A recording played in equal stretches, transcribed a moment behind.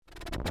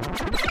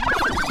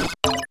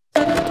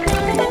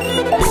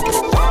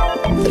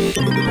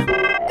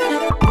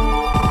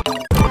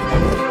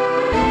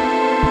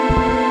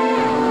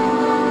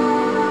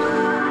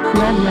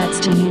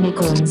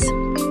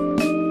Solutions.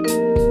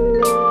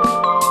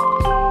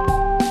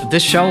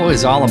 This show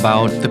is all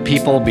about the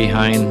people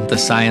behind the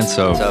science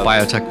of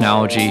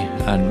biotechnology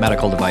and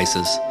medical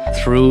devices.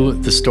 Through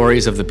the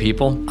stories of the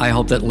people, I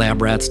hope that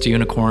Lab Rats to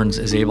Unicorns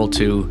is able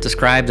to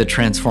describe the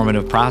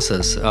transformative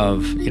process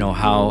of,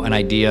 how an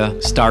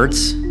idea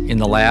starts in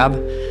the lab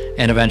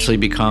and eventually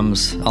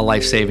becomes a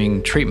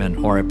life-saving treatment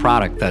or a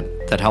product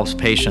that helps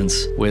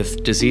patients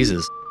with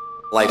diseases.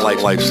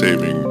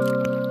 Life-saving.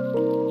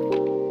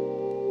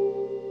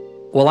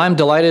 Well, I'm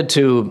delighted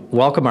to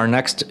welcome our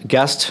next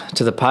guest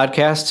to the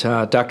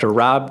podcast, Dr.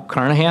 Rob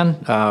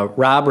Carnahan.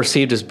 Rob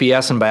received his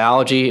BS in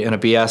biology and a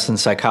BS in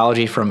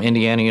psychology from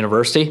Indiana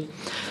University.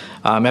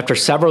 After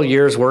several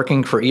years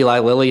working for Eli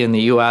Lilly in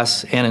the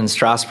U.S. and in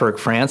Strasbourg,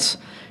 France,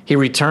 he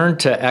returned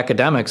to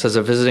academics as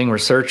a visiting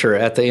researcher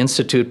at the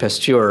Institut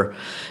Pasteur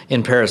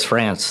in Paris,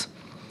 France,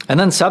 and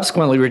then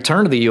subsequently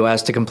returned to the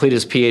U.S. to complete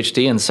his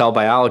Ph.D. in cell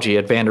biology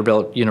at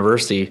Vanderbilt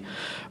University,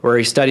 where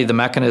he studied the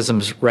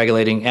mechanisms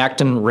regulating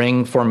actin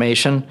ring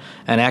formation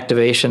and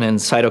activation in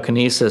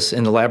cytokinesis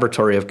in the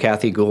laboratory of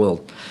Kathy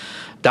Gould.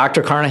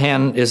 Dr.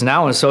 Carnahan is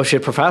now an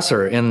associate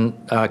professor in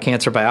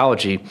cancer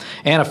biology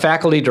and a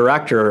faculty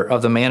director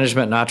of the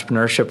Management and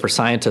Entrepreneurship for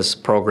Scientists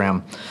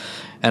program,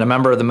 and a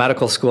member of the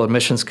Medical School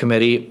Admissions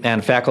Committee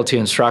and faculty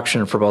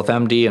instruction for both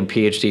MD and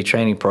PhD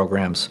training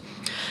programs.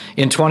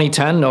 In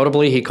 2010,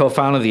 notably, he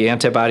co-founded the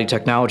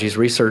Antibody-Technologies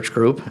Research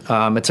Group.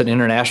 It's an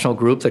international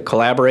group that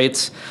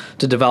collaborates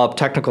to develop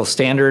technical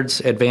standards,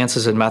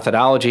 advances in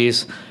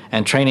methodologies,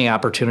 and training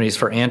opportunities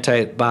for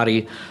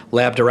antibody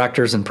lab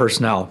directors and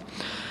personnel.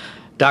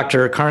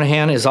 Dr.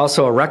 Carnahan is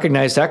also a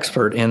recognized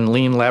expert in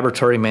lean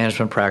laboratory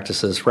management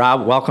practices.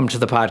 Rob, welcome to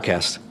the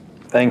podcast.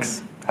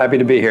 Thanks. Happy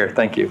to be here.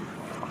 Thank you.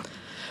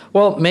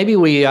 Well, maybe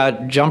we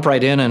jump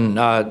right in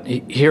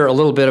and hear a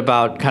little bit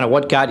about kind of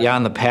what got you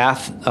on the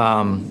path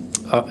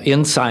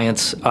in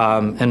science,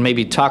 and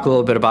maybe talk a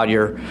little bit about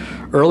your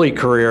early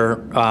career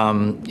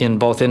in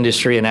both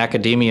industry and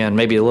academia, and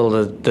maybe a little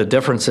of the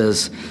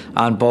differences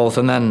on both,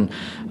 and then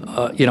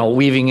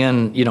weaving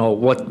in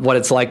what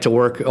it's like to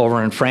work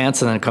over in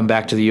France and then come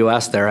back to the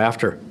U.S.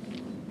 thereafter.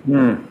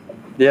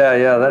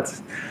 Yeah,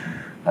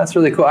 that's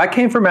really cool. I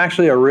came from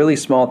actually a really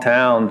small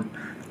town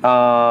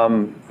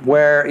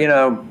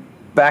where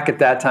back at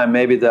that time,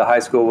 maybe the high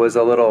school was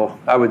a little,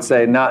 I would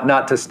say,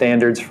 not to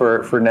standards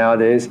for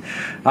nowadays.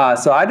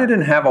 So I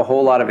didn't have a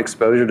whole lot of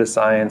exposure to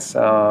science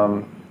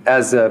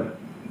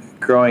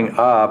growing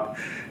up.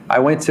 I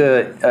went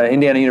to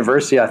Indiana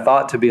University, I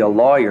thought, to be a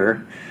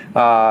lawyer.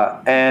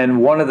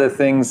 And one of the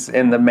things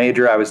in the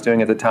major I was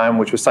doing at the time,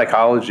 which was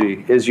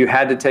psychology, is you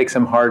had to take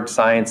some hard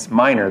science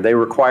minor. They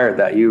required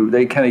that.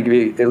 They kind of give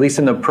you, at least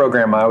in the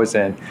program I was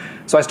in.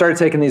 So I started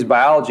taking these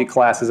biology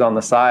classes on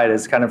the side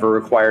as kind of a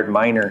required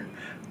minor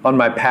on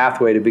my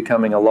pathway to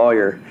becoming a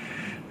lawyer.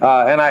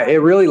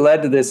 It really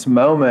led to this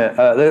moment.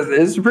 This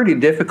is a pretty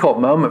difficult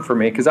moment for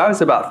me because I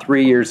was about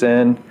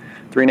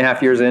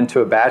 3.5 years into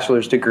a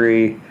bachelor's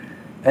degree,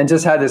 and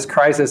just had this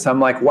crisis.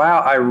 I'm like, wow,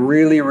 I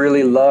really,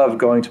 really love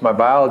going to my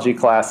biology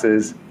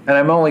classes, and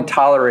I'm only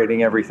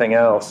tolerating everything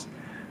else.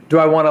 Do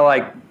I want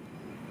to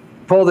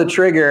pull the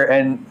trigger,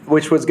 and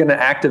which was going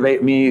to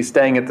activate me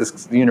staying at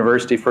this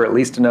university for at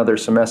least another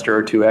semester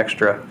or two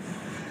extra?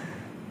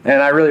 And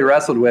I really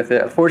wrestled with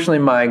it. Fortunately,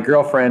 my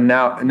girlfriend,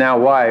 now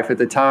wife at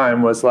the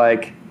time, was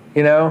like,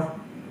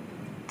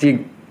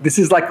 this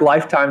is like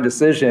lifetime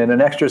decision,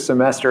 an extra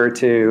semester or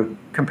two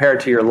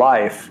compared to your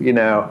life,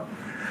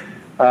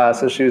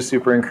 So she was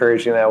super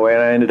encouraging that way,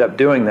 and I ended up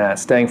doing that,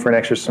 staying for an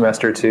extra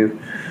semester or two,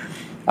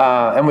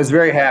 and was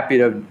very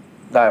happy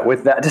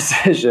with that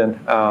decision.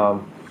 I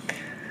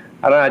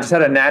don't know, I just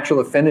had a natural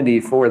affinity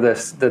for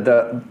this,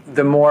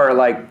 the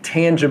more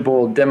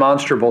tangible,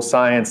 demonstrable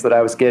science that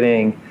I was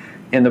getting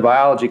in the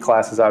biology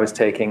classes I was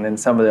taking than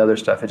some of the other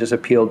stuff. It just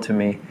appealed to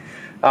me.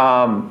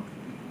 And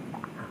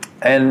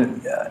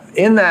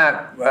in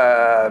that,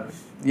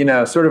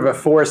 sort of a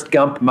Forrest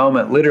Gump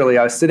moment, literally,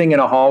 I was sitting in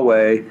a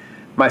hallway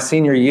my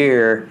senior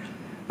year,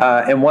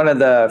 and one of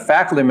the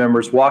faculty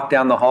members walked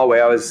down the hallway.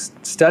 I was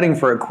studying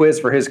for a quiz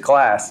for his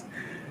class,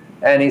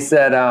 and he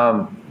said,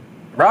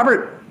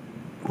 Robert,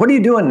 what are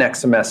you doing next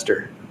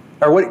semester?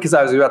 Because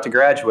I was about to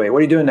graduate. What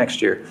are you doing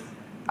next year?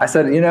 I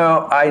said,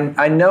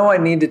 I know I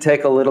need to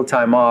take a little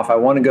time off. I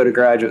want to go to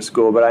graduate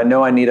school, but I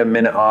know I need a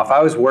minute off.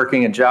 I was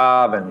working a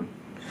job and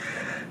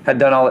had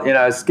done all,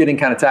 I was getting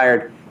kind of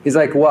tired. He's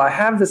like, well, I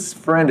have this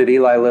friend at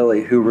Eli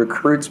Lilly who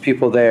recruits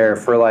people there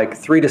for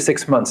 3 to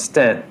 6 month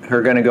stint who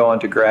are going to go on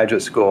to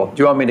graduate school.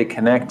 Do you want me to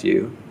connect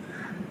you?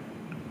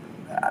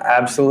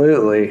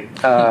 Absolutely.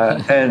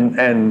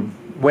 And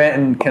went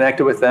and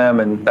connected with them,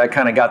 and that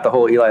kind of got the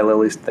whole Eli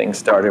Lilly thing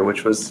started,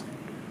 which was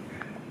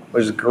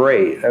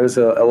great. It was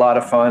a lot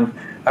of fun.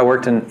 I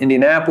worked in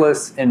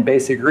Indianapolis in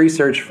basic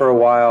research for a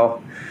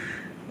while.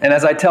 And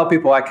as I tell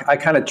people, I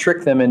kind of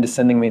tricked them into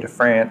sending me to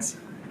France.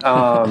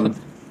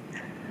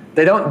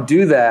 They don't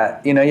do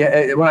that.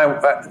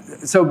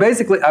 So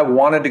basically I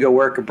wanted to go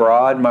work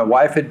abroad. My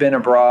wife had been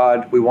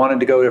abroad. We wanted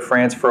to go to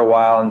France for a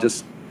while, and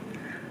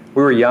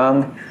we were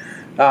young.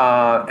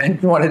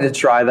 and wanted to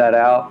try that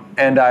out.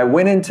 And I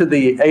went into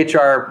the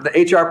HR. The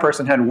HR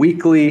person had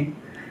weekly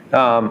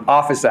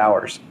office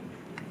hours.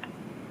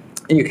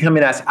 And you come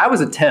in and ask. I was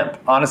a temp.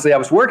 Honestly, I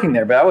was working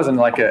there, but I wasn't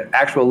like an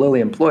actual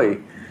Lilly employee.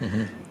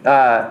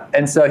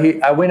 And so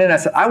I went in and I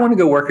said, I want to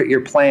go work at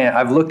your plant.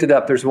 I've looked it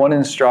up. There's one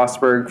in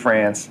Strasbourg,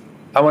 France.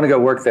 I want to go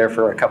work there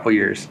for a couple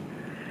years.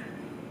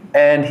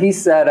 And he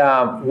said,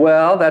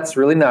 well, that's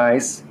really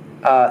nice.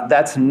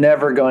 That's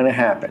never going to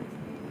happen.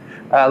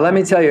 Let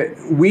me tell you,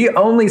 we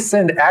only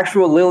send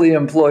actual Lilly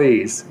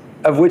employees,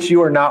 of which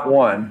you are not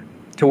one,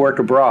 to work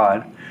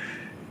abroad.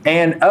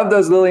 And of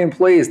those Lilly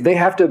employees, they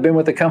have to have been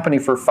with the company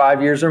for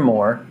 5 years or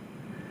more.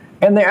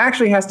 And there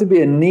actually has to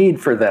be a need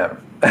for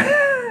them.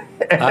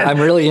 I'm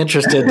really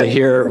interested to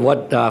hear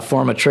what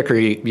form of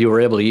trickery you were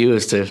able to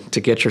use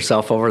to get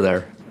yourself over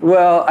there.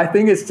 Well, I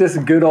think it's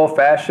just good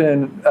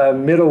old-fashioned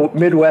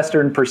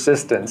Midwestern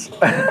persistence.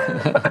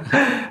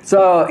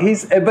 So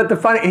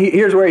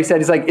here's where he said,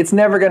 he's like, it's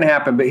never going to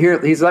happen. But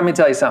let me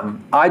tell you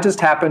something. I just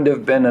happened to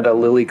have been at a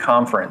Lilly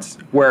conference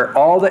where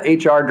all the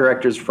HR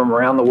directors from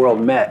around the world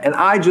met. And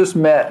I just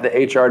met the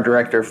HR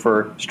director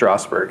for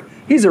Strasbourg.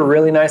 He's a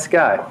really nice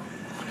guy.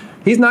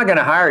 He's not going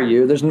to hire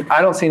you.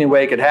 I don't see any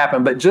way it could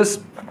happen, but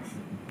just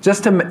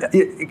to,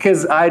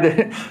 because I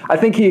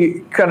think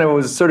he kind of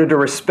was sort of to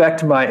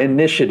respect my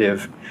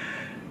initiative,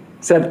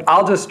 said,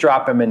 I'll just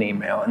drop him an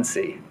email and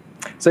see.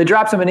 So he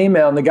drops him an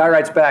email, and the guy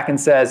writes back and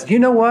says, you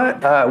know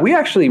what? We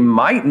actually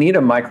might need a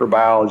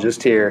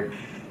microbiologist here.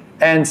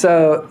 And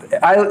so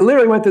I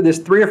literally went through this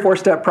 3 or 4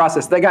 step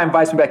process. That guy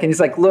invites me back, and he's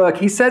like, look,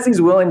 he says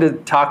he's willing to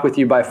talk with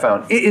you by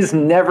phone. It is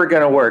never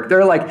going to work. There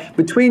are like,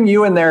 between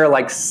you and there are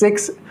like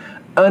 6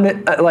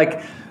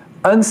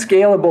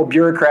 unscalable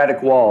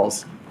bureaucratic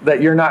walls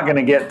that you're not going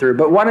to get through.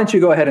 But why don't you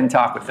go ahead and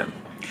talk with him?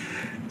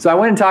 So I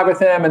went and talked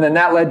with him, and then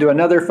that led to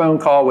another phone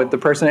call with the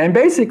person. And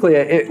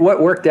basically, what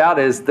worked out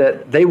is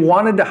that they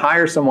wanted to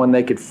hire someone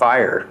they could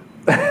fire.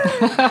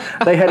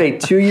 They had a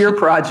 2-year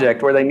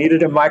project where they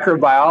needed a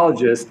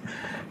microbiologist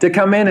to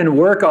come in and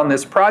work on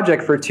this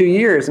project for 2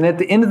 years. And at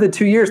the end of the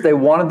 2 years, they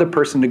wanted the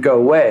person to go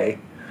away.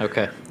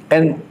 Okay.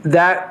 And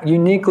that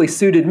uniquely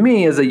suited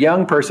me as a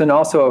young person,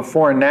 also a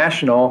foreign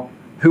national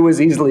who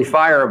was easily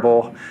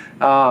fireable.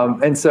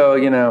 And so,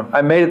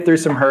 I made it through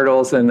some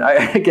hurdles, and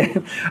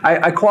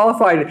I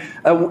qualified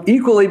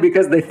equally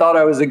because they thought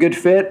I was a good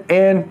fit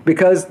and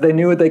because they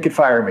knew they could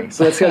fire me.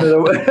 So that's kind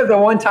of the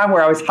one time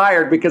where I was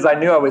hired because I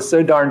knew I was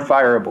so darn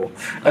fireable.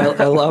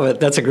 I love it.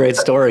 That's a great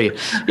story.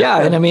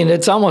 Yeah, and I mean,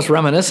 it's almost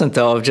reminiscent,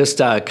 though, of just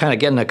kind of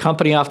getting a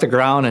company off the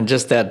ground and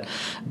just that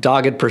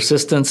dogged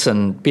persistence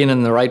and being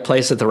in the right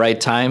place at the right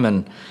time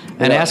and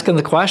asking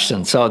the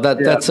question. So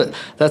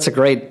that's a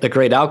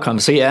great outcome.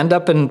 So you end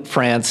up in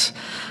France.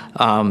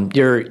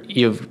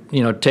 You've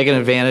taken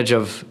advantage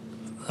of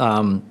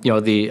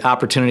the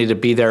opportunity to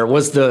be there.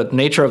 Was the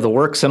nature of the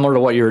work similar to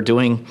what you were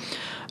doing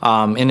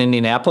in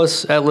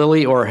Indianapolis at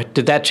Lilly, or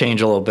did that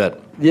change a little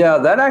bit? Yeah,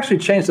 that actually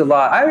changed a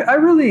lot. I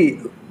really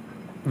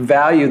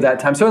value that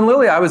time. So in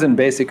Lilly, I was in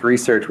basic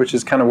research, which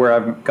is kind of where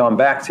I've gone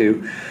back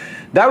to.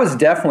 That was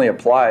definitely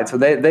applied. So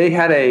they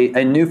had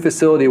a new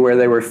facility where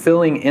they were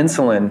filling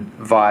insulin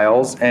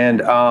vials, and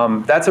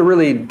that's a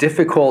really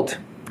difficult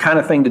kind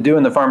of thing to do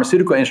in the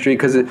pharmaceutical industry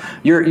because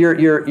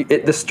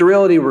the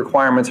sterility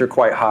requirements are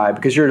quite high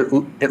because you're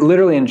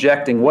literally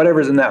injecting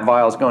whatever's in that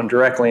vial is going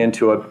directly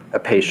into a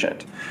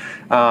patient.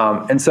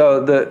 And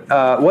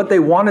so what they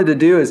wanted to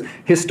do is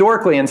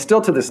historically and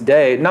still to this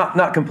day,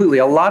 not completely,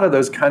 a lot of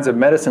those kinds of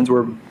medicines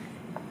were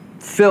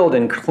filled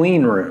in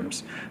clean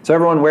rooms. So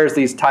everyone wears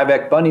these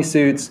Tyvek bunny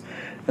suits,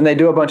 and they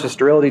do a bunch of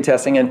sterility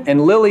testing.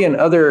 And Lilly and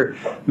other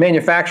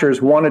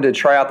manufacturers wanted to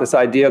try out this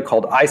idea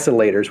called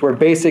isolators, where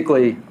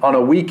basically on a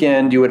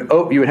weekend you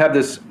would have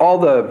this, all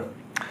the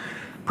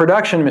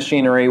production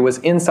machinery was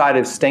inside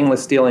of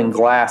stainless steel and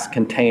glass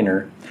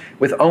container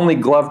with only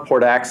glove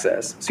port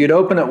access. So you'd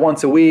open it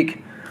once a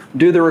week,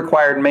 do the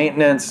required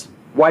maintenance,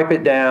 wipe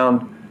it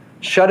down,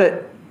 shut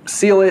it,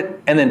 seal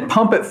it, and then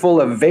pump it full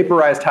of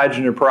vaporized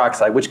hydrogen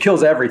peroxide, which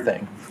kills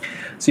everything.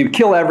 So you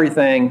kill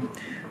everything,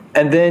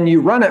 and then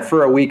you run it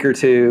for a week or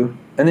two,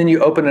 and then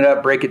you open it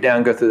up, break it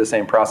down, go through the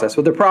same process.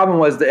 But the problem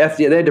was the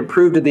FDA, they had to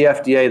prove to the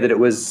FDA that it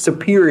was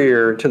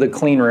superior to the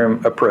clean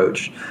room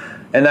approach.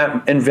 And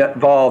that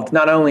involved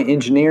not only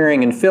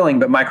engineering and filling,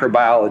 but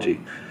microbiology.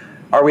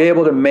 Are we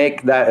able to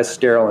make that a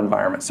sterile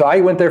environment? So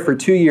I went there for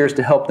 2 years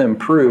to help them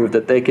prove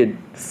that they could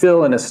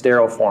fill in a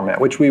sterile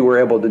format, which we were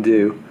able to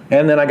do.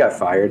 And then I got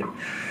fired.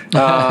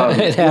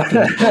 It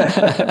happened.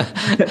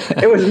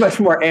 It was much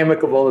more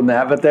amicable than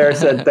that, but there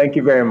said, thank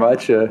you very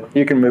much.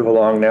 You can move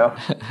along now.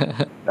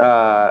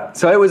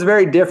 So it was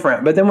very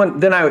different. But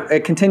then I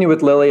continued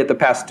with Lilly at the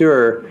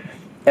Pasteur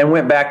and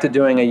went back to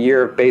doing a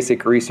year of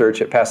basic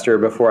research at Pasteur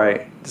before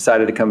I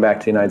decided to come back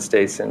to the United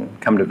States and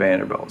come to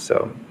Vanderbilt.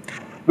 So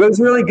but it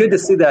was really good to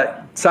see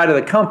that side of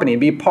the company,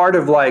 be part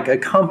of like a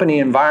company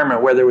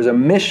environment where there was a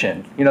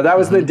mission. That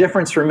was the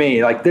difference for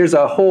me. Like there's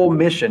a whole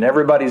mission.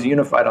 Everybody's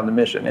unified on the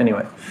mission.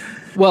 Anyway.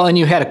 Well, and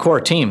you had a core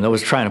team that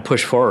was trying to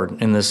push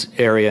forward in this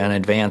area and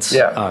advance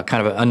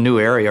kind of a new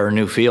area or a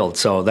new field.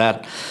 So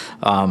that's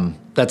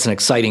an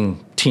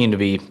exciting team to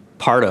be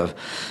part of.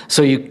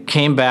 So you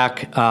came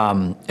back,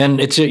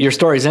 and your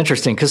story is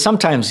interesting because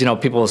sometimes,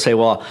 people will say,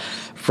 well,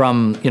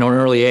 from, an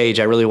early age,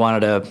 I really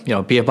wanted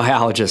to, be a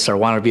biologist, or I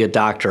wanted to be a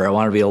doctor, I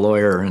wanted to be a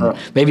lawyer. And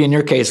maybe in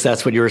your case,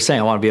 that's what you were saying,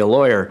 I want to be a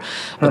lawyer.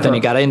 But then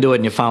you got into it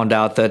and you found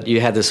out that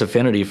you had this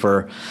affinity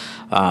for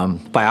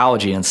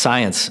biology and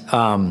science.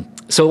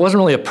 So it wasn't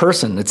really a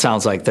person, it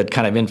sounds like, that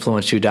kind of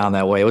influenced you down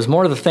that way. It was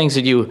more of the things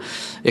that you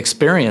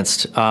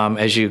experienced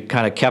as you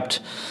kind of kept,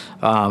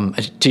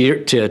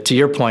 to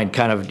your point,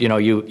 kind of,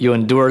 you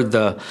endured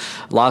the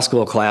law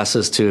school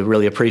classes to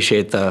really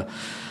appreciate the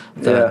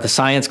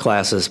science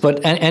classes.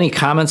 But any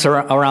comments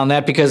around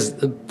that? Because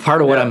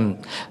part of what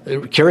I'm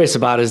curious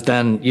about is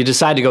then you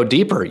decide to go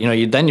deeper.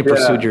 You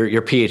pursued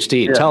your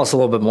Ph.D. Yeah. Tell us a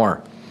little bit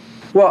more.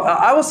 Well,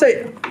 I will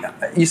say,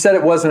 you said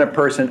it wasn't a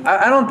person.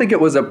 I don't think it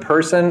was a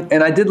person,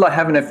 and I did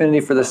have an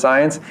affinity for the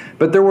science,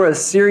 but there were a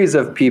series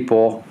of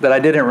people that I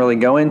didn't really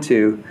go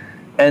into.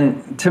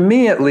 And to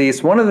me, at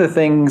least, one of the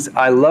things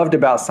I loved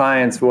about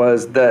science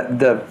was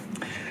the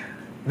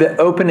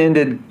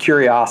open-ended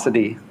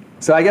curiosity.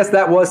 So I guess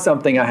that was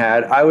something I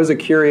had. I was a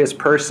curious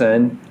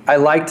person. I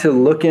liked to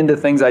look into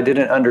things I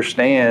didn't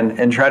understand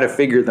and try to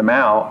figure them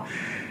out.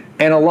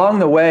 And along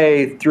the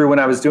way, through when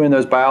I was doing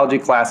those biology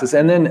classes,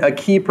 and then a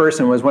key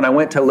person was when I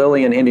went to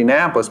Lilly in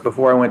Indianapolis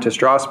before I went to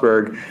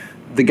Strasbourg,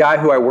 the guy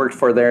who I worked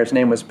for there, his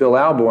name was Bill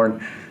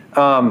Alborn,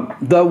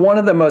 one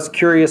of the most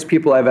curious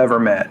people I've ever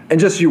met. And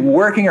just you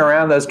working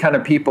around those kind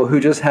of people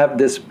who just have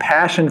this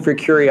passion for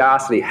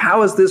curiosity.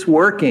 How is this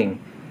working?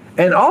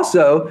 And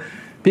also,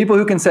 people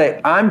who can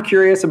say, I'm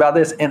curious about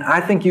this, and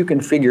I think you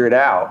can figure it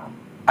out.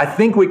 I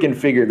think we can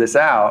figure this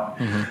out.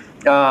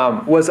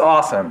 Was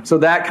awesome. So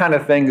that kind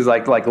of thing is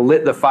like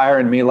lit the fire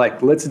in me.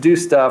 Like, let's do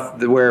stuff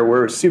where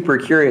we're super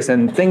curious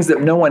and things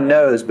that no one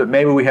knows, but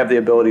maybe we have the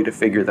ability to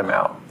figure them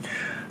out.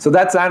 So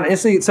that's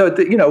honestly. So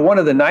one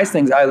of the nice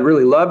things I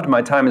really loved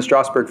my time in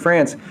Strasbourg,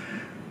 France.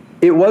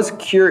 It was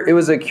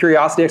a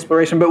curiosity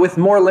exploration, but with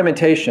more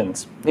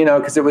limitations.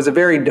 Because it was a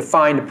very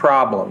defined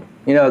problem.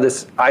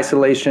 This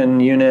isolation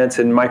units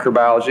and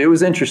microbiology. It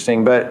was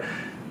interesting, but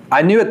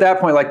I knew at that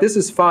point, this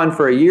is fun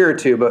for a year or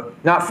two,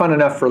 but not fun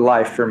enough for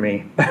life for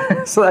me.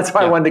 So that's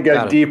why I wanted to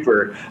go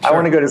deeper. Sure. I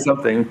want to go to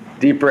something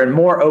deeper and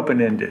more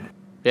open-ended.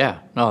 Yeah,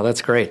 no,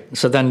 that's great.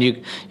 So then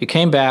you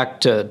came back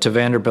to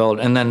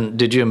Vanderbilt, and then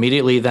did you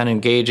immediately then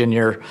engage in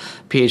your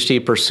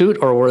PhD pursuit,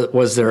 or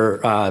was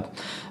there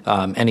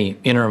any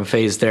interim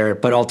phase there,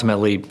 but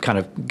ultimately kind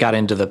of got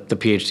into the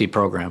PhD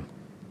program?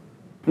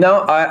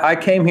 No, I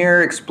came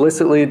here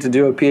explicitly to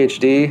do a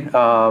PhD.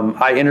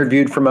 I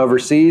interviewed from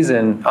overseas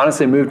and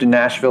honestly moved to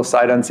Nashville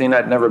sight unseen.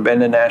 I'd never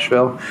been to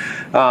Nashville.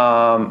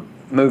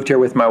 Moved here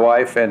with my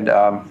wife, and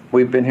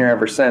we've been here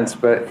ever since.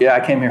 But yeah, I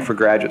came here for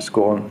graduate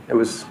school, and it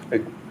was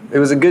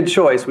a good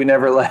choice. We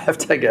never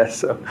left, I guess.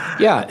 So.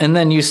 Yeah, and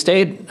then you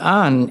stayed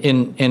on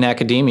in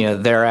academia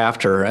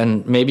thereafter,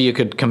 and maybe you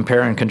could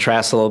compare and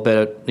contrast a little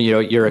bit,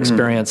 your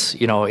experience,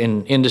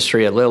 in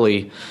industry at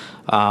Lilly.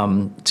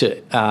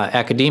 To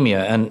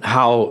academia, and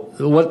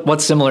what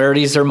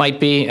similarities there might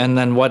be, and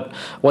then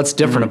what's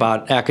different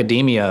about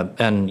academia,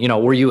 and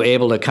were you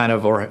able to kind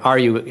of, or are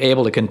you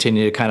able to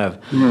continue to kind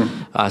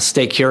of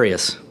stay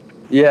curious?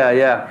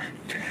 Yeah.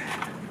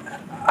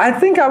 I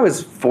think I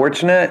was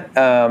fortunate.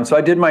 So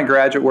I did my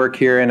graduate work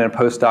here and a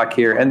postdoc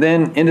here, and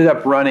then ended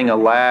up running a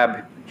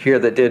lab here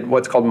that did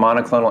what's called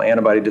monoclonal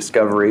antibody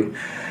discovery.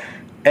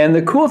 And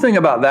the cool thing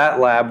about that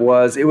lab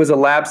was it was a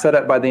lab set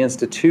up by the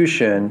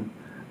institution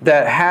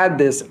that had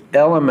this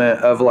element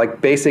of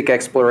basic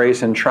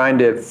exploration, trying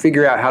to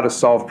figure out how to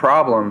solve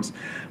problems,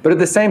 but at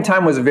the same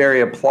time was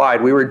very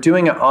applied. We were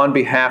doing it on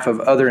behalf of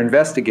other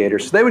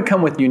investigators. So they would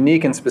come with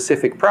unique and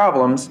specific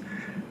problems.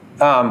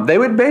 They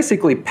would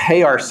basically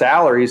pay our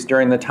salaries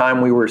during the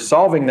time we were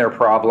solving their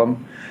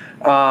problem,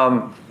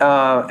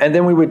 and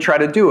then we would try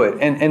to do it.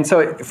 And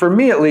so for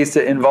me, at least,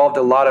 it involved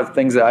a lot of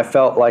things that I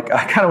felt like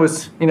I kind of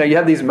was, you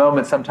have these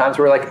moments sometimes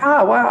where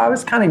wow, I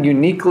was kind of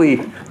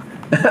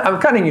I'm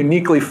kind of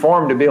uniquely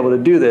formed to be able to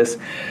do this.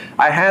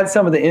 I had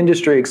some of the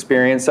industry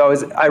experience, so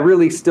I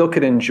really still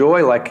could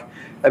enjoy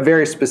a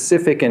very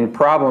specific and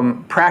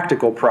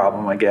practical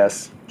problem, I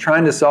guess,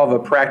 trying to solve a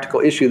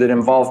practical issue that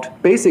involved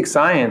basic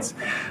science,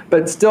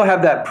 but still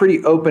have that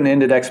pretty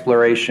open-ended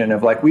exploration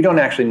of we don't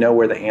actually know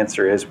where the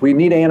answer is. We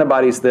need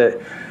antibodies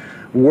that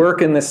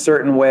work in this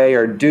certain way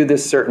or do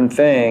this certain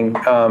thing,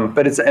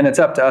 but it's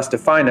up to us to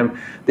find them.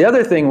 The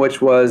other thing,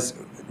 which was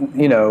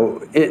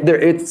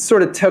it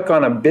sort of took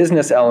on a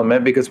business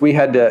element because we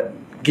had to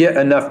get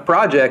enough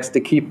projects to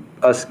keep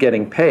us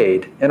getting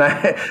paid. And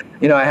I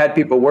had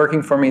people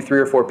working for me, 3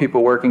 or 4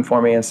 people working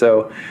for me. And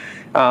so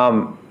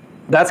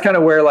that's kind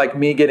of where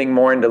me getting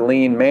more into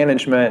lean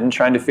management and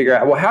trying to figure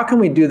out, well, how can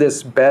we do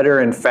this better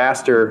and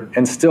faster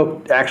and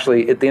still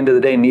actually at the end of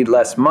the day need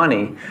less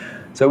money?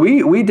 So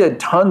we did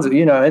tons of,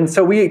 and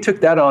so we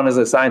took that on as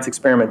a science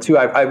experiment too.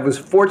 I was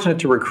fortunate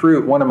to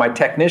recruit one of my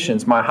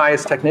technicians, my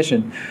highest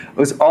technician,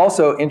 was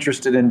also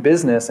interested in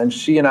business, and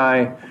she and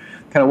I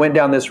kind of went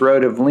down this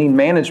road of lean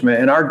management.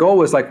 And our goal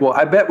was like, well,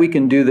 I bet we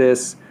can do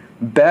this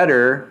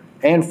better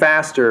and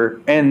faster,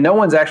 and no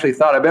one's actually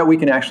thought, I bet we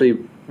can actually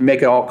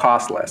make it all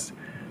cost less.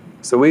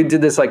 So we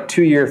did this like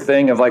 2-year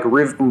thing of like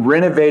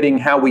renovating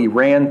how we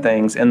ran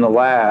things in the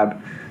lab.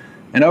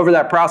 And over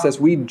that process,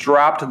 we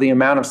dropped the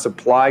amount of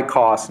supply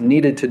costs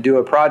needed to do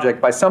a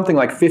project by something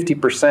like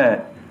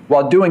 50%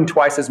 while doing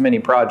twice as many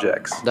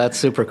projects. That's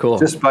super cool.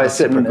 Just by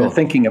sitting and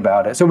thinking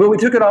about it. So but we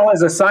took it all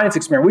as a science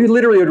experiment. We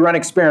literally would run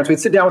experiments. We'd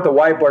sit down with the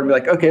whiteboard and be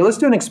like, okay, let's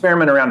do an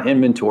experiment around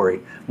inventory.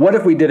 What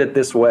if we did it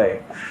this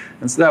way?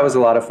 And so that was a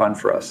lot of fun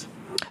for us.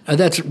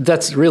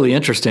 That's really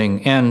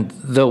interesting. And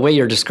the way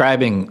you're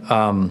describing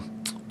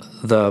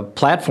the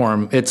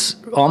platform, it's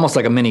almost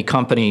like a mini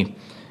company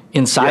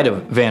inside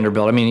of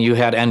Vanderbilt. I mean, you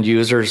had end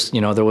users,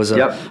 there was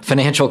a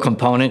financial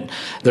component,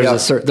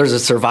 there's a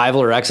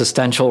survival or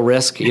existential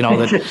risk,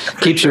 that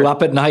keeps you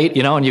up at night,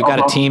 and you've got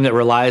a team that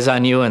relies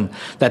on you and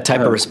that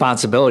type of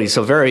responsibility.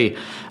 So very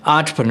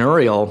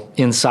entrepreneurial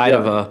inside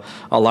of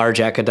a large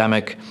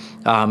academic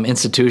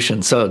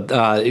institution. So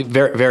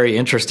very, very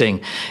interesting.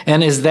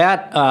 And is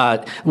that,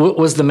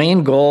 was the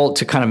main goal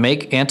to kind of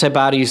make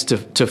antibodies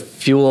to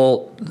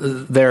fuel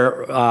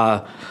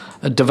their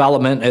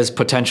development as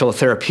potential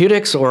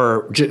therapeutics,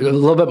 or a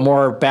little bit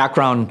more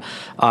background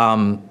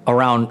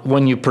around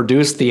when you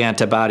produced the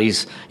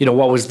antibodies,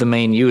 what was the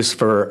main use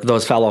for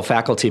those fellow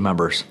faculty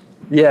members?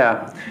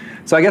 Yeah.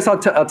 So I guess I'll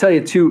tell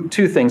you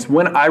two things.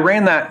 When I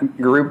ran that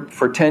group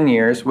for 10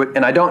 years,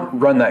 and I don't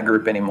run that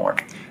group anymore,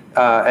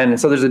 and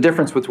so there's a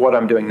difference with what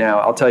I'm doing now.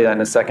 I'll tell you that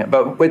in a second.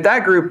 But with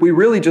that group, we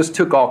really just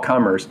took all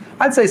comers.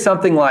 I'd say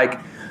something like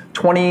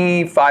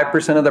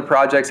 25% of the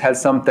projects had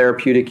some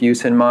therapeutic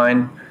use in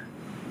mind.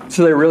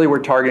 So they really were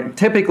targeting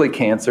typically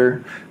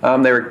cancer.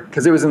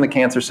 Because it was in the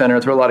cancer center.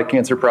 There were a lot of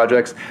cancer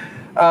projects.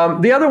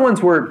 The other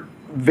ones were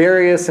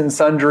various and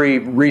sundry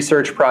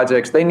research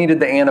projects. They needed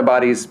the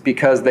antibodies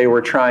because they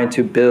were trying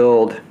to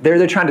build.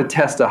 They're trying to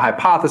test a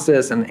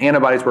hypothesis, and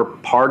antibodies were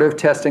part of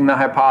testing the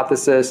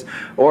hypothesis,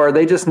 or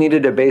they just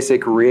needed a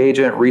basic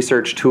reagent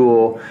research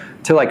tool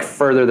to like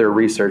further their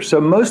research. So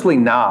mostly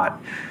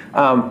not.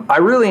 I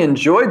really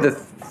enjoyed the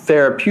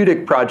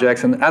therapeutic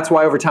projects, and that's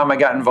why over time I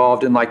got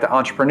involved in like the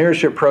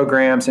entrepreneurship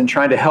programs and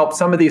trying to help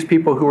some of these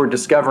people who were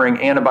discovering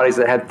antibodies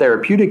that had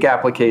therapeutic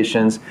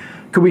applications.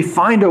 Could we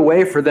find a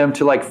way for them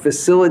to like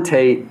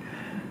facilitate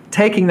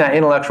taking that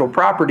intellectual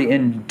property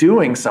and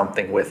doing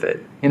something with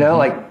it?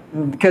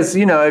 Because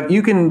if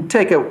you can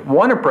take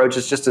one approach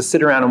is just to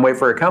sit around and wait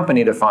for a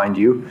company to find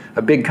you,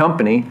 a big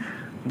company.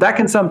 That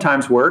can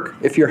sometimes work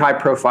if you're high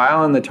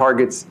profile and the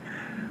target's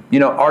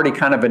already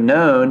kind of a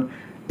known.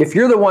 If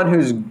you're the one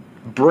who's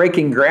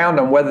breaking ground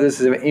on whether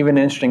this is even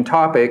an interesting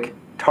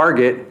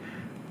target,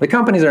 the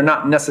companies are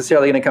not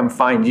necessarily going to come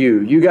find you.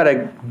 You got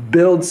to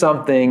build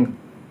something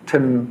to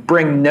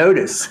bring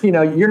notice.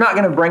 You're not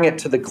going to bring it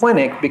to the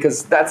clinic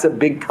because that's a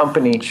big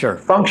company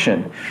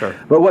function. Sure.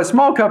 But what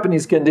small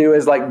companies can do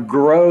is like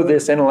grow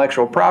this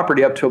intellectual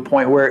property up to a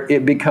point where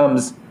it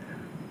becomes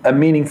a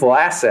meaningful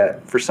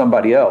asset for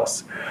somebody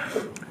else.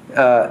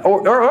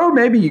 Or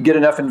maybe you get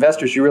enough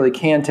investors you really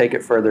can take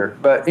it further.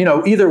 But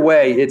either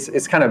way,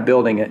 it's kind of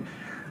building it.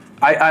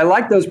 I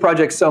like those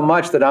projects so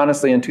much that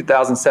honestly in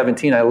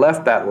 2017 I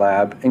left that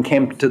lab and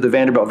came to the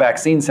Vanderbilt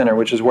Vaccine Center,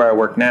 which is where I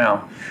work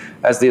now,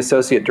 as the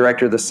associate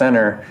director of the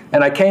center.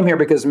 And I came here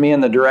because me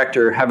and the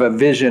director have a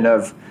vision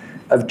of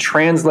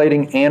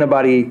translating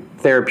antibody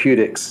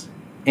therapeutics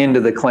into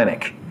the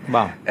clinic.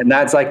 Wow. And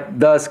that's like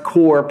the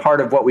core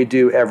part of what we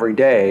do every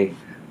day.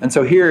 And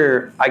so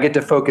here I get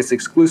to focus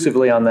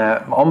exclusively on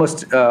that,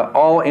 almost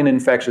all in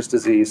infectious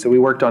disease. So we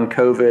worked on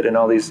COVID and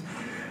all these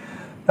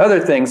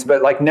other things,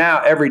 but like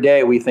now every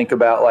day we think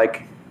about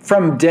like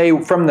from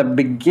the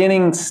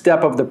beginning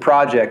step of the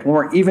project, when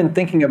we're even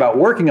thinking about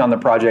working on the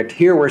project,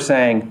 here we're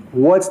saying,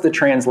 what's the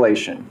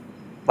translation?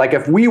 Like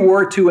if we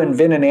were to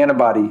invent an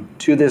antibody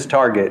to this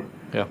target,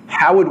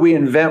 how would we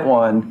invent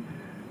one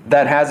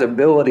that has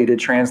ability to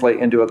translate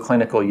into a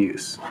clinical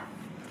use?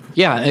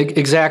 Yeah,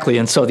 exactly.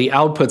 And so the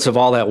outputs of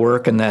all that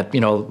work and that,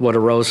 what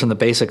arose from the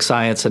basic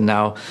science and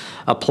now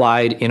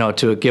applied,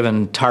 to a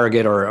given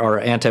target or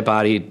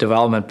antibody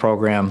development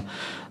program,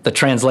 the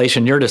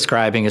translation you're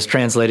describing is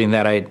translating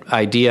that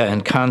idea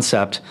and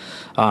concept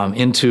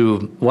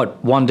into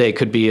what one day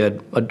could be a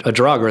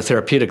drug or a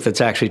therapeutic that's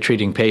actually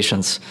treating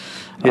patients.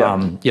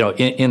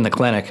 In the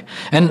clinic.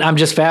 And I'm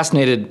just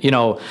fascinated,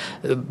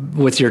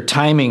 with your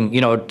timing,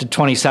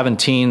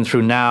 2017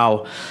 through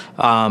now,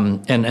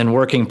 and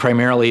working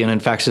primarily in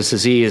infectious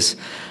disease.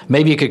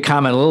 Maybe you could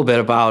comment a little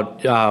bit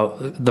about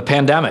the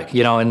pandemic,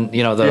 and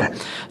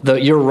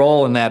your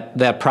role in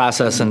that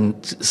process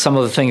and some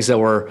of the things that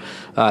were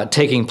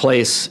taking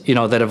place,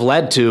 that have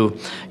led to,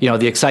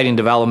 the exciting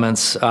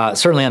developments,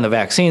 certainly on the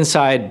vaccine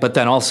side, but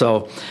then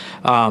also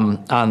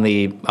on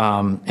the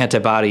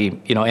antiviral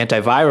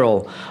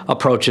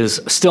approaches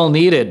still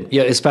needed,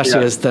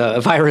 especially as the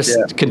virus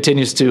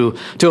continues to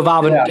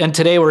evolve. And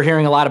today we're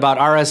hearing a lot about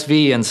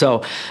RSV, and so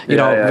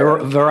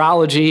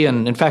virology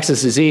and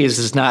infectious disease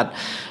is not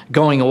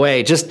going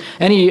away. Just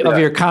any of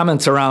your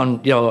comments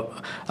around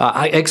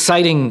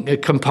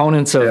exciting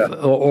components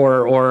of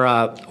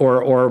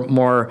or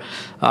more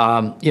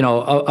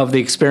of the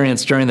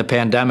experience during the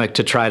pandemic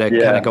to try to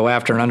kind of go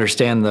after and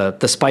understand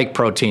the spike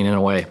protein in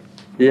a way.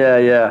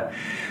 Yeah,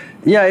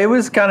 it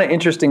was kind of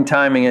interesting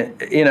timing.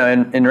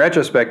 In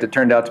retrospect, it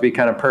turned out to be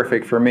kind of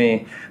perfect for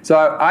me.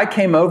 So I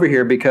came over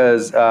here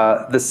because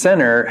the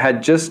center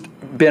had just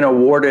been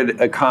awarded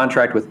a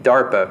contract with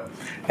DARPA,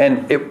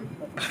 and it,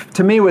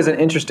 to me, was an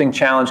interesting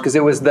challenge because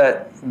it was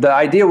that the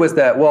idea was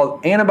that, well,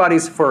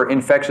 antibodies for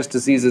infectious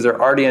diseases are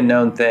already a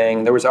known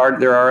thing. There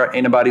are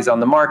antibodies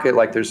on the market,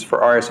 like there's for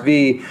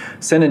RSV,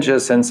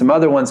 Synagis, and some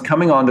other ones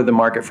coming onto the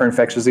market for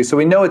infectious disease. So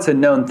we know it's a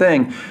known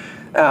thing.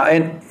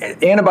 And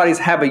antibodies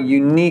have a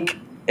unique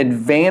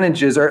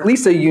advantages, or at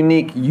least a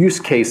unique use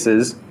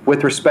cases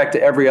with respect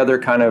to every other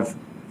kind of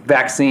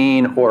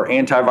vaccine or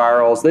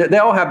antivirals. They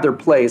all have their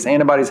place.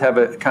 Antibodies have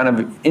a kind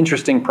of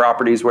interesting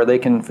properties where they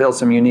can fill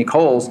some unique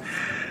holes.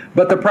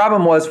 But the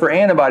problem was for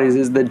antibodies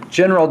is the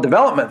general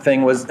development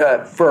thing was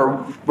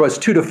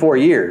 2 to 4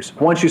 years.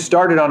 Once you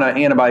started on an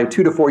antibody,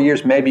 2 to 4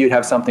 years, maybe you'd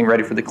have something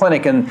ready for the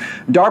clinic. And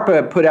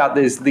DARPA put out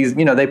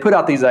they put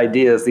out these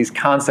ideas, these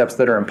concepts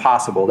that are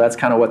impossible. That's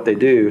kind of what they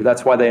do.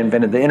 That's why they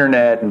invented the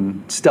internet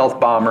and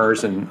stealth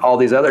bombers and all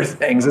these other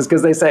things, is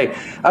because they say,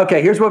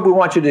 okay, here's what we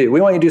want you to do.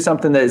 We want you to do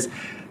something that is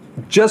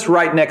just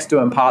right next to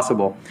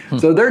impossible.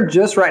 So they're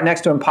just right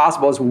next to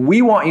impossible is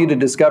we want you to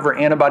discover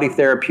antibody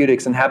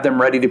therapeutics and have them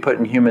ready to put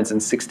in humans in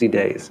 60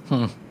 days.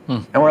 And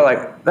we're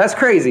like, that's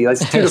crazy.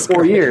 That's 2 to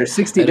 4 years,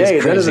 60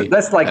 days.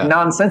 That's like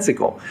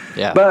nonsensical.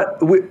 Yeah. But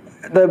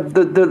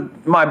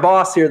my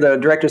boss here, the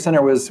director of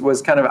center,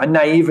 was kind of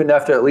naive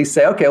enough to at least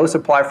say, okay, let's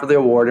apply for the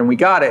award. And we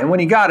got it. And when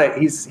he got it,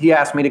 he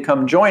asked me to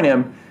come join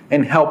him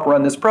and help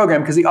run this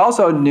program, because he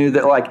also knew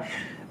that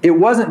it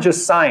wasn't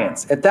just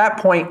science. At that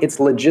point, it's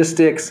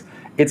logistics.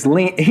 It's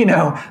lean.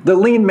 The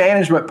lean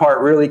management part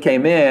really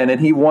came in,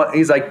 and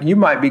he's like, you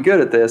might be good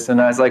at this.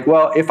 And I was like,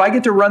 well, if I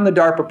get to run the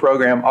DARPA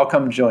program, I'll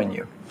come join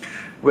you.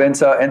 And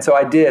so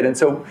I did. And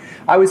so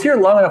I was here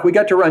long enough. We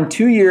got to run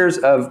 2 years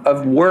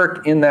of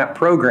work in that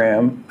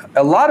program,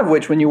 a lot of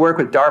which, when you work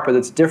with DARPA,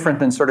 that's different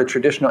than sort of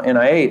traditional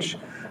NIH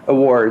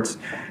awards,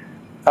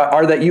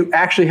 are that you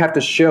actually have to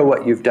show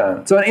what you've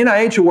done. So an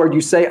NIH award, you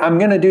say, I'm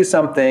going to do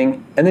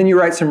something, and then you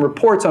write some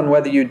reports on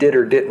whether you did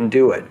or didn't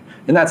do it.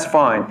 And that's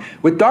fine.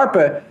 With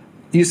DARPA,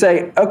 you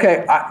say,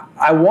 okay,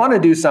 I want to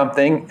do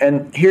something,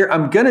 and here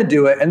I'm going to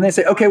do it. And they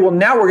say, okay, well,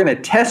 now we're going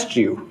to test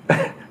you.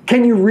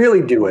 Can you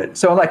really do it?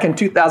 So like in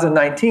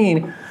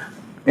 2019,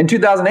 in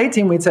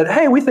 2018, we said,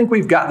 hey, we think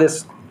we've got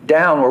this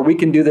down where we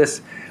can do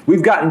this.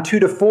 We've gotten 2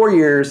 to 4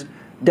 years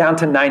down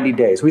to 90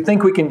 days. We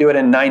think we can do it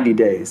in 90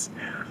 days.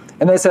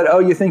 And they said, oh,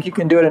 you think you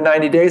can do it in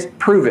 90 days?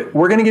 Prove it.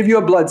 We're going to give you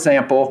a blood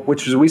sample,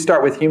 which is we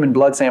start with human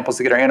blood samples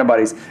to get our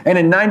antibodies. And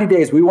in 90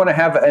 days, we want to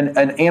have an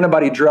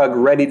antibody drug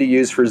ready to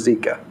use for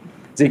Zika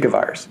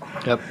virus.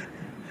 Yep.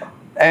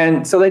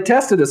 And so they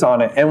tested us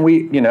on it, and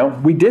we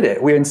did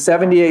it. In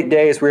 78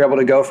 days, we were able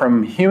to go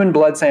from human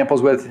blood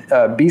samples with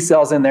B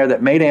cells in there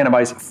that made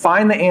antibodies,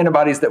 find the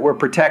antibodies that were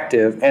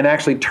protective, and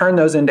actually turn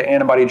those into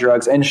antibody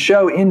drugs and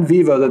show in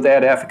vivo that they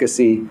had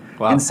efficacy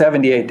in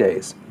 78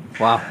 days.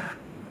 Wow.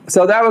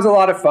 So that was a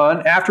lot of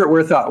fun. After it,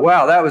 we thought,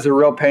 wow, that was a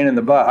real pain in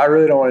the butt. I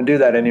really don't want to do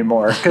that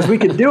anymore. Because we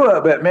could do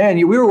it, but man,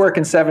 we were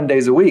working 7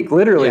 days a week,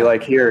 literally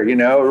like here,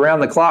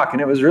 around the clock.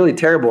 And it was really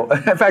terrible.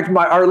 In fact,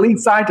 our lead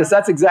scientist,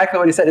 that's exactly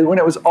what he said. When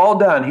it was all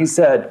done, he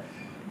said,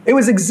 it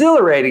was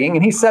exhilarating.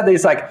 And he said that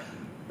he's like,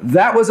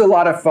 that was a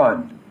lot of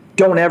fun.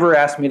 Don't ever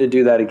ask me to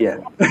do that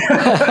again.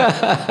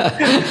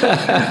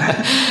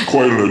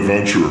 Quite an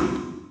adventure.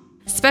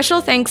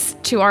 Special thanks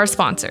to our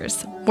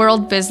sponsors,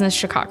 World Business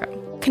Chicago.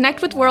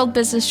 Connect with World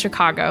Business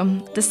Chicago,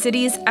 the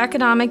city's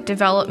economic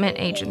development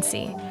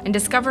agency, and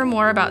discover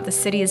more about the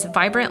city's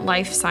vibrant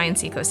life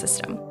science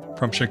ecosystem.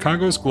 From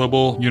Chicago's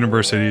global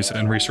universities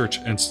and research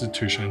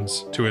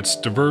institutions to its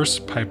diverse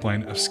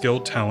pipeline of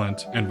skilled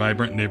talent and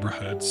vibrant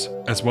neighborhoods,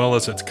 as well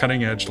as its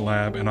cutting-edge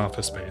lab and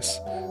office space,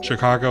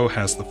 Chicago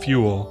has the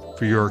fuel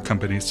for your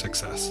company's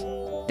success.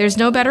 There's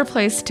no better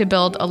place to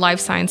build a life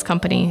science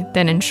company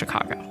than in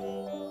Chicago.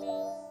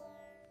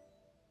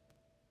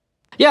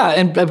 Yeah,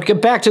 and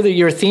back to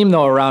your theme,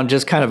 though, around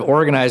just kind of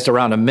organized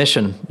around a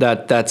mission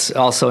that's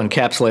also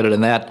encapsulated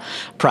in that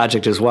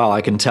project as well. I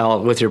can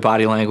tell with your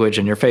body language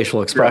and your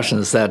facial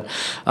expressions that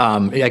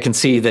I can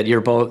see that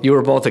you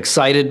were both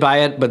excited by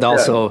it, but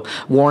also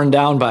worn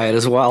down by it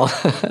as well. It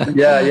was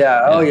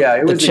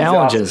the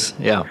challenges.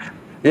 Exhausting.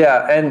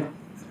 Yeah, and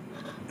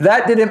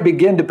that didn't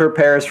begin to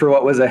prepare us for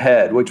what was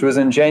ahead, which was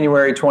in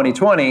January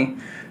 2020.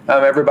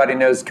 Everybody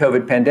knows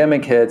COVID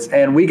pandemic hits,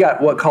 and we got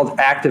what called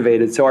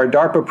activated. So our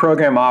DARPA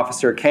program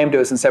officer came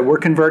to us and said, we're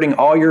converting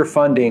all your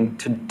funding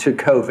to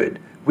COVID.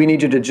 We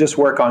need you to just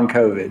work on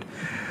COVID.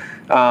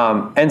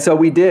 And so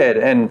we did,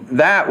 and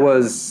that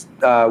was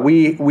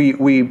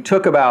we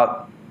took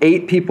about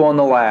 8 people in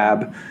the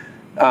lab.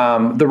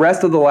 The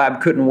rest of the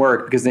lab couldn't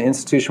work because the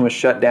institution was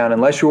shut down.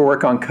 Unless you were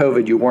working on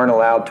COVID, you weren't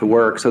allowed to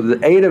work. So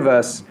the 8 of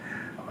us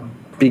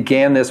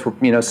began this,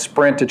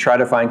 sprint to try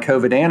to find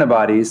COVID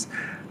antibodies.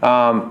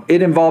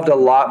 It involved a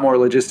lot more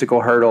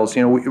logistical hurdles.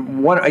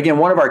 One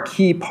of our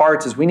key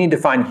parts is we need to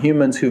find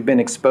humans who've been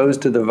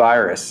exposed to the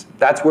virus.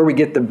 That's where we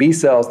get the B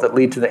cells that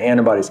lead to the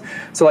antibodies.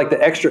 So like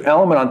the extra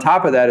element on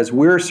top of that is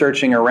we're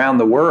searching around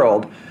the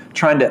world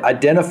trying to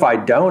identify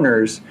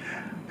donors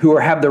who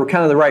have the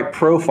kind of the right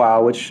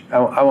profile, which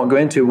I won't go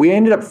into. We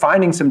ended up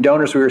finding some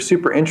donors we were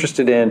super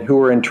interested in who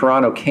were in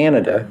Toronto,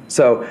 Canada.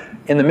 So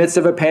in the midst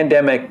of a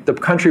pandemic, the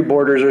country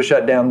borders are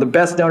shut down. The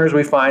best donors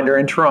we find are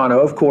in Toronto,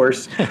 of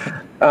course.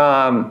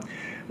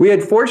 We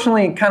had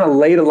fortunately kind of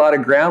laid a lot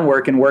of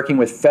groundwork in working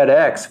with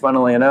FedEx,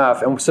 funnily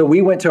enough. And so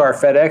we went to our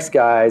FedEx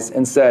guys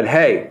and said,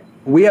 hey,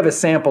 we have a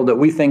sample that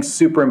we think is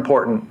super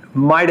important,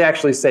 might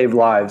actually save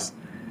lives.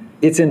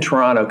 It's in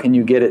Toronto. Can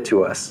you get it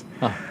to us?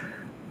 Huh.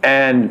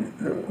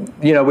 And,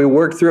 we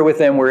worked through it with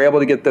them. We were able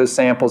to get those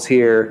samples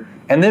here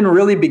and then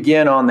really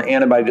begin on the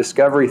antibody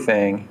discovery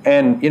thing.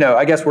 And,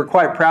 I guess we're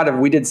quite proud of it.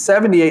 We did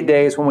 78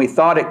 days when we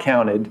thought it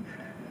counted.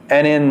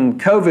 And in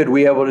COVID,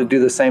 we were able to do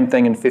the same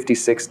thing in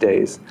 56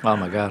 days. Oh,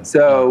 my God.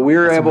 So we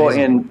were able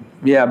amazing.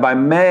 By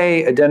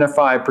May,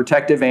 identify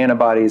protective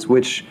antibodies,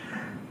 which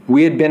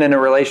we had been in a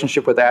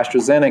relationship with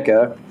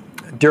AstraZeneca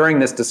during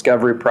this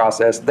discovery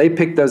process. They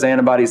picked those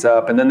antibodies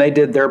up, and then they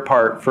did their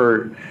part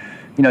for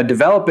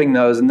developing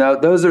those, and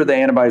those are the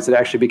antibodies that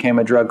actually became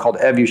a drug called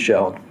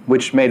Evusheld,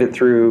 which made it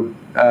through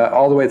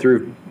all the way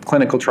through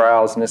clinical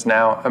trials and is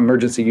now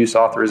emergency use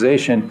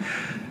authorization.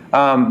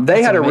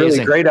 They had a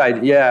really great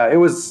idea. Yeah, it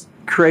was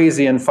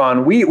crazy and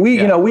fun. We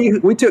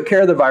took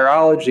care of the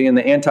virology and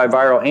the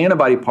antiviral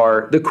antibody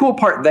part. The cool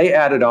part they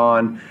added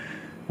on,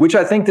 which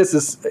I think this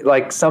is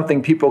like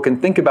something people can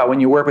think about when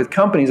you work with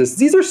companies, is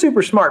these are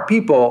super smart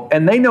people,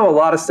 and they know a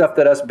lot of stuff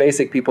that us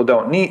basic people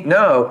don't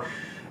know,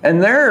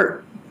 and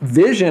their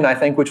vision, I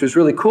think, which was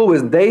really cool,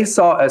 was they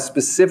saw a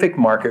specific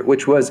market,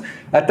 which was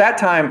at that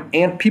time,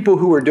 and people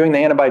who were doing the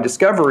antibody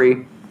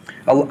discovery,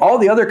 all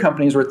the other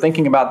companies were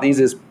thinking about these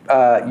as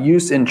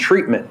use in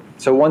treatment.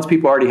 So once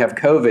people already have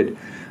COVID,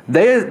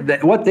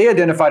 what they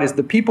identified as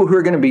the people who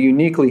are going to be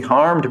uniquely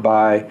harmed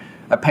by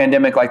a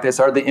pandemic like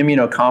this are the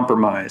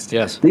immunocompromised.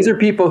 Yes. These are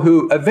people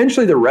who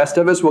eventually the rest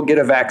of us will get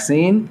a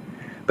vaccine,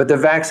 but the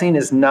vaccine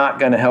is not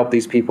going to help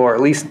these people, or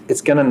at least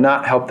it's going to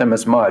not help them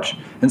as much.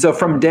 And so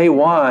from day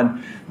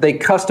one, they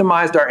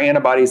customized our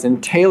antibodies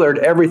and tailored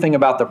everything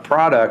about the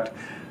product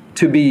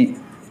to be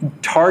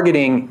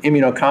targeting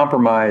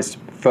immunocompromised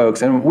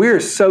folks. And we're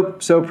so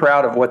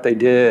proud of what they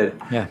did.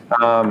 Yeah.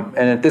 And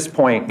at this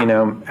point,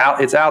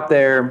 it's out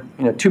there.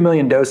 2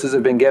 million doses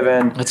have been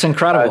given. It's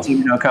incredible. To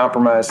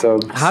immunocompromised. So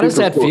how does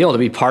that feel to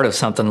be part of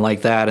something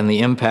like that, and the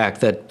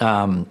impact that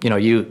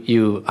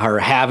you are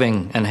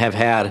having and have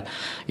had,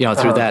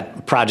 through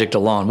that project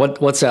alone?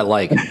 What's that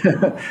like?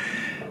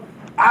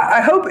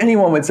 I hope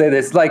anyone would say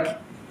this. Like,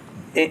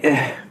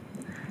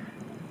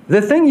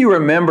 the thing you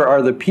remember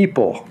are the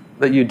people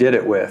that you did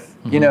it with.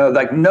 Mm-hmm.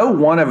 Like no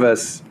one of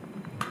us.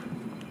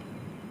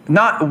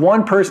 Not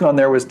one person on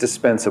there was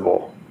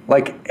dispensable.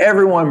 Like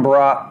everyone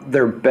brought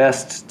their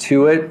best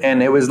to it,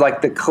 and it was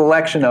like the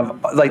collection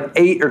of like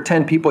 8 or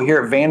 10 people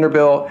here at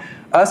Vanderbilt,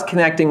 us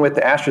connecting with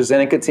the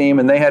AstraZeneca team,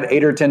 and they had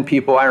 8 or 10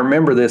 people. I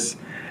remember this,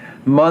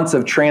 months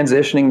of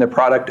transitioning the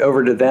product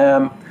over to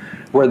them,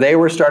 where they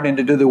were starting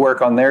to do the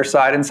work on their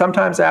side and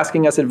sometimes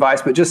asking us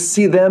advice, but just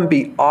see them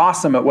be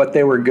awesome at what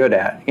they were good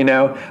at.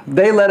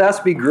 They let us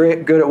be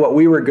good at what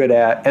we were good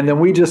at, and then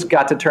we just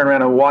got to turn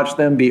around and watch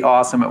them be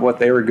awesome at what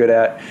they were good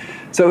at.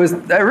 So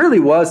that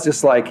really was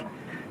just like,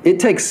 it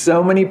takes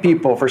so many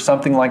people for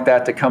something like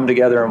that to come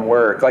together and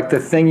work. Like the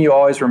thing you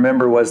always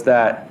remember was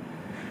that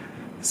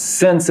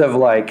sense of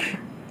like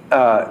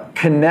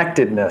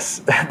connectedness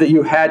that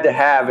you had to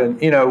have.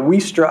 And,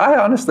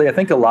 I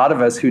think a lot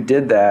of us who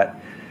did that,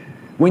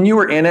 when you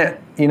were in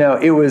it,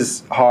 it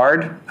was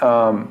hard.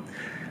 But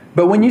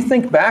when you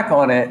think back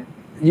on it,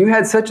 we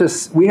had such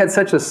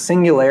a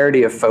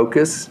singularity of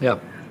focus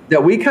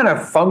that we kind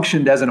of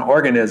functioned as an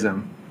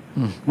organism.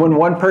 When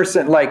one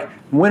person, like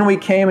when we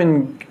came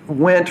and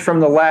went from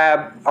the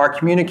lab, our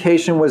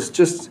communication was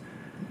just,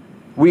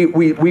 we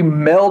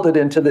melded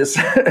into this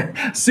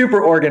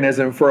super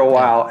organism for a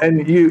while.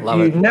 And you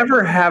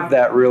never have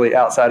that really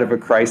outside of a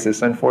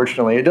crisis,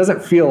 unfortunately. It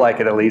doesn't feel like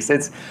it, at least.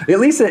 At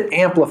least it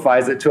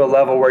amplifies it to a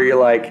level where you're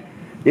like,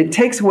 it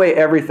takes away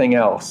everything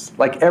else.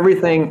 Like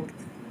everything,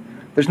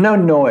 there's no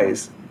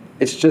noise.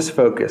 It's just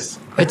focus.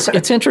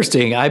 It's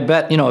interesting. I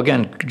bet,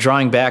 again,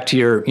 drawing back to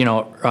your,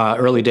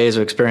 early days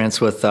of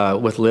experience with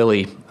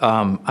Lilly,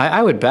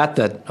 I would bet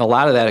that a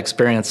lot of that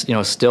experience,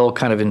 still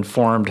kind of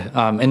informed,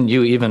 and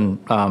you even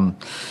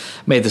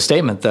made the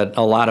statement that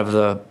a lot of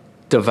the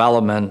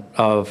development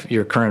of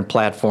your current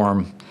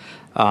platform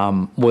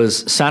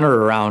was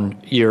centered around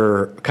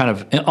your kind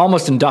of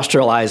almost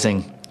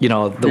industrializing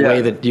the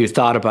way that you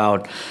thought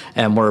about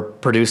and were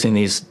producing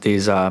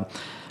these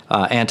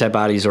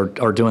antibodies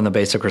or doing the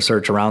basic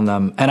research around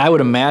them. And I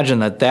would imagine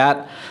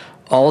that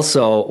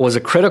also was a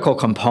critical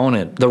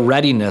component, the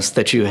readiness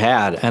that you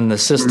had and the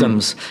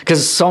systems,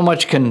 because so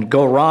much can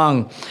go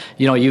wrong.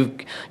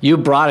 You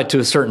brought it to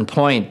a certain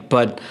point,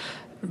 but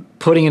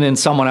putting it in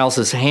someone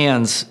else's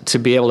hands to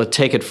be able to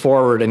take it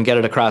forward and get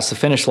it across the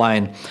finish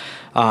line,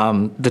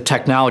 the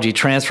technology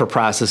transfer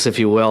process, if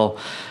you will,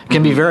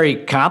 can be very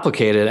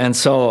complicated. And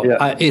so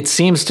it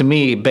seems to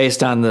me,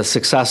 based on the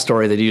success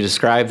story that you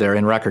described there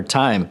in record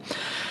time,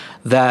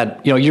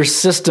 that your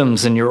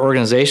systems and your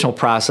organizational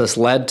process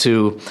led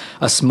to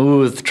a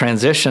smooth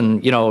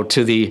transition,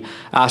 to the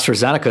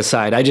AstraZeneca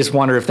side. I just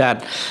wonder if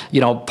that,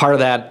 part of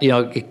that,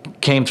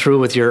 came through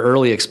with your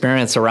early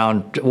experience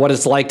around what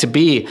it's like to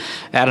be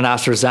at an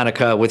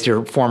AstraZeneca with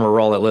your former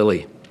role at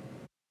Lilly.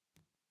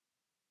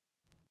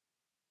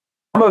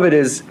 Some of it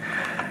is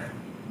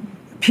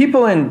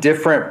people in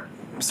different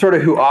sort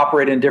of who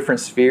operate in different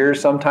spheres.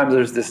 Sometimes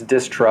there's this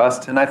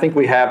distrust, and I think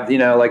we have,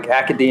 like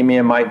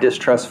academia might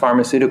distrust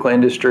pharmaceutical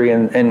industry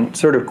and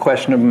sort of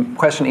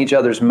question each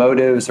other's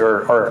motives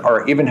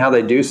or even how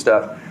they do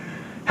stuff.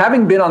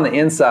 Having been on the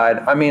inside,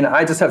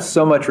 I just have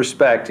so much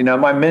respect.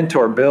 My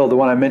mentor, Bill, the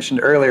one I mentioned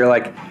earlier,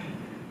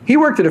 he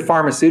worked at a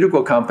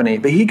pharmaceutical company,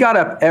 but he got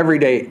up every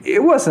day.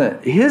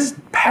 His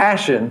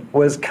passion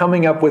was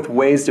coming up with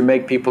ways to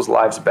make people's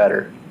lives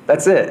better.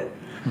 That's it.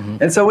 Mm-hmm.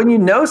 And so when you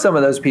know some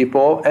of those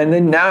people, and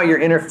then now you're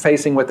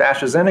interfacing with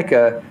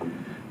AstraZeneca,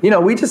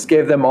 we just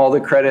gave them all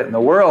the credit in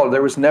the world.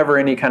 There was never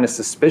any kind of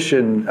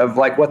suspicion of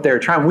what they were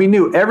trying. We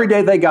knew every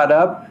day they got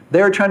up,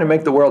 they were trying to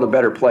make the world a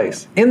better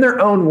place in their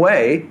own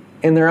way,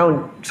 in their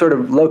own sort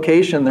of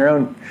location, their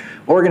own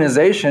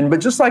organization,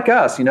 but just like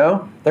us,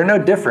 they're no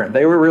different.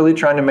 They were really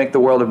trying to make the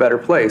world a better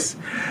place.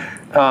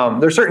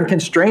 There's certain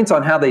constraints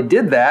on how they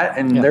did that,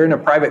 and they're in a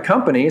private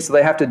company, so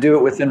they have to do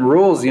it within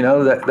rules,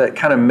 that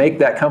kind of make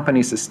that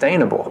company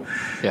sustainable.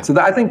 Yeah. So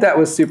I think that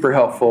was super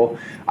helpful.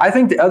 I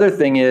think the other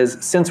thing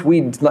is,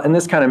 and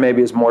this kind of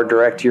maybe is more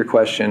direct to your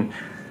question,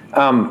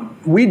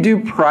 we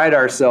do pride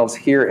ourselves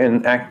here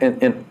in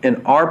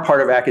our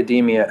part of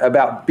academia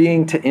about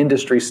being to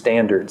industry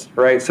standards,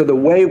 right? So the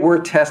way we're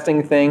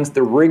testing things,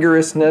 the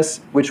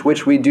rigorousness with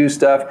which we do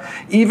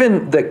stuff,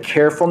 even the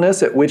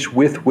carefulness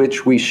with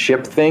which we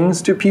ship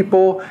things to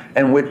people,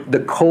 and with the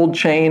cold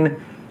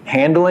chain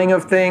handling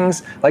of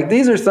things,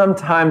 these are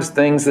sometimes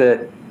things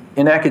that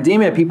in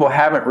academia people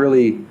haven't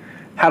really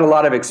had a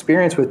lot of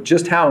experience with,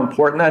 just how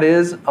important that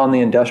is on the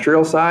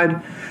industrial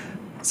side.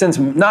 Since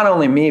not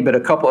only me, but a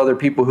couple other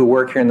people who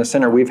work here in the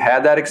center, we've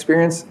had that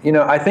experience,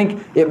 I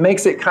think it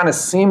makes it kind of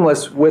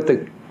seamless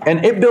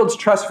and it builds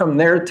trust from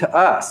there to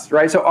us,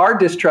 right? So our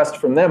distrust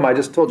from them, I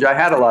just told you I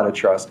had a lot of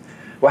trust.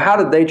 Well, how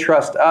did they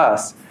trust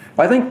us?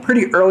 Well, I think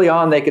pretty early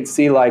on they could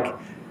see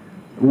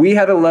we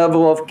had a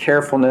level of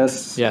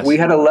carefulness, we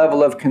had a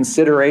level of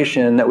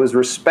consideration that was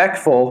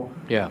respectful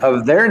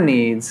of their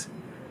needs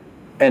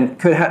and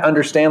could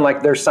understand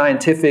their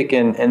scientific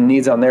and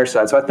needs on their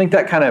side. So I think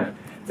that kind of,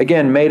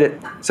 again, made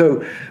it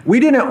so we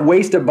didn't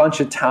waste a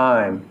bunch of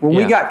time. When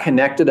we got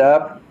connected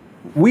up,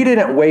 we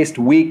didn't waste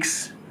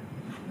weeks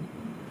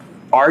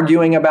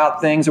arguing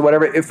about things or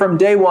whatever. From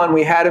day one,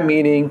 we had a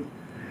meeting.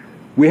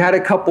 We had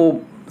a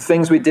couple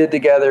things we did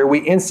together. We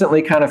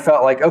instantly kind of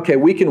felt okay,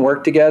 we can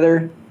work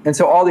together. And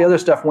so all the other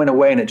stuff went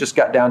away, and it just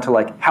got down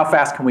to how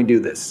fast can we do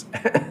this?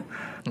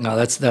 No,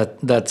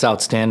 that's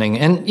outstanding.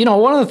 And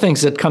one of the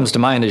things that comes to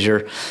mind as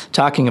you're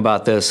talking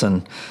about this,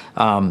 and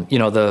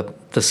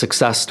the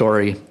success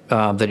story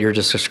that you're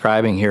just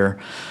describing here,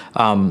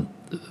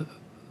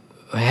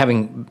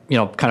 having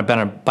kind of been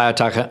a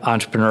biotech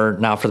entrepreneur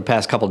now for the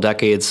past couple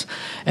decades,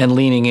 and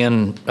leaning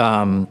in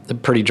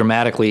pretty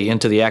dramatically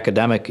into the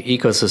academic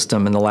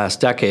ecosystem in the last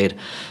decade,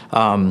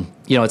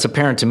 it's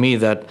apparent to me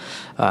that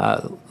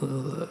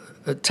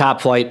top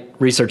flight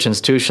research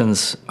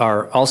institutions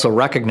are also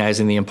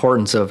recognizing the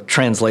importance of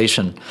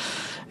translation.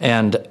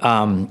 And,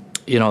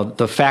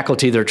 the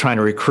faculty they're trying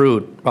to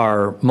recruit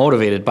are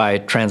motivated by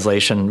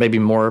translation, maybe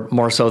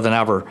more so than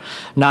ever.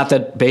 Not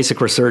that basic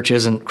research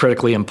isn't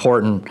critically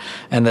important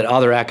and that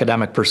other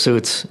academic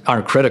pursuits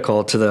aren't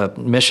critical to the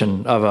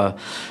mission of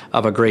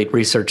a great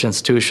research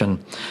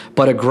institution,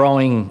 but a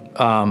growing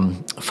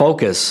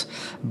focus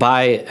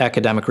by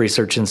academic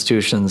research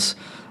institutions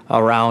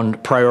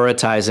around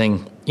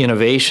prioritizing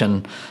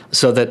innovation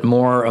so that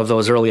more of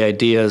those early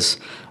ideas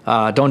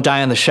don't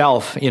die on the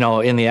shelf,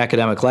 in the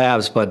academic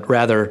labs, but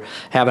rather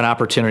have an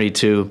opportunity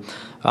to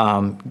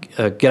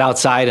get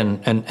outside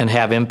and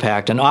have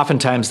impact. And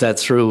oftentimes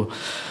that's through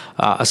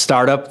a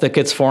startup that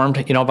gets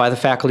formed, by the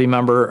faculty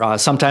member.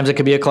 Sometimes it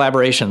could be a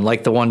collaboration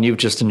like the one you've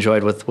just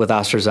enjoyed with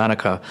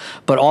AstraZeneca.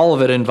 But all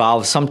of it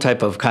involves some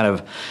type of kind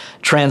of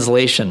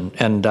translation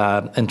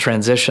and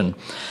transition.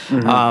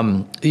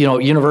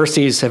 Mm-hmm.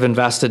 Universities have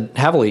invested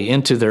heavily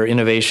into their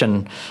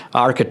innovation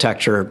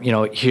architecture.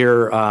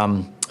 Here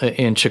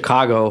in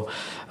Chicago,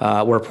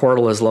 where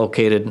Portal is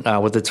located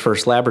with its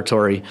first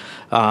laboratory.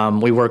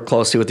 We work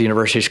closely with the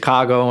University of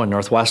Chicago and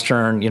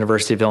Northwestern,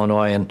 University of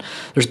Illinois, and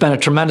there's been a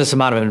tremendous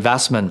amount of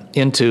investment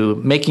into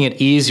making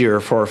it easier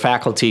for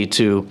faculty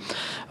to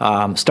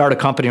start a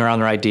company around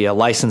their idea,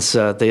 license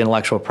the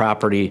intellectual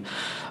property,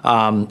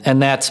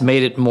 and that's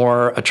made it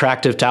more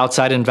attractive to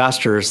outside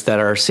investors that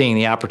are seeing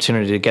the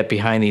opportunity to get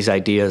behind these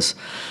ideas.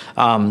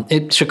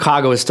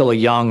 Chicago is still a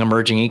young,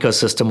 emerging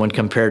ecosystem when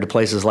compared to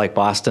places like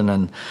Boston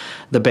and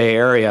the Bay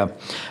Area.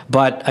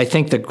 But I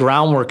think the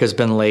groundwork has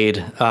been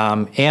laid,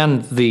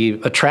 and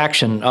the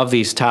attraction of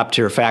these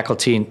top-tier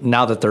faculty,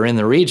 now that they're in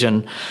the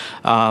region,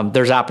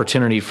 there's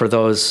opportunity for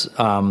those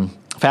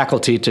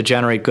faculty to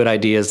generate good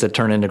ideas that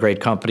turn into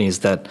great companies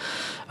that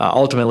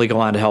ultimately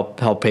go on to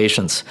help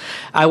patients.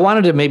 I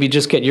wanted to maybe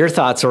just get your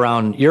thoughts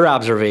around your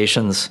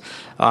observations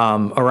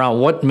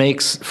around what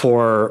makes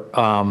for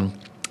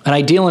an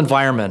ideal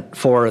environment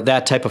for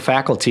that type of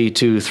faculty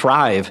to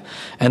thrive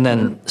and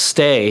then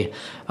stay,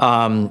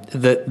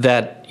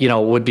 that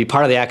would be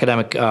part of the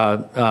academic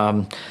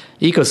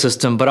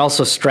ecosystem, but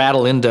also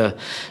straddle into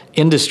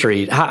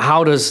industry.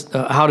 How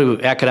do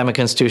academic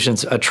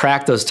institutions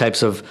attract those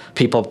types of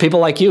people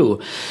like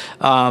you,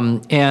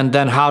 and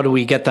then how do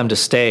we get them to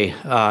stay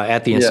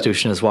at the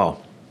institution as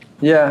well?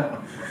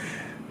 Yeah,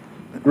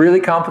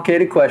 really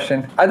complicated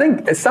question. I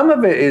think some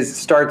of it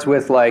starts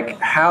with like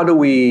how do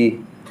we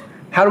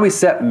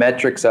set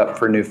metrics up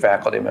for new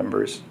faculty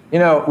members?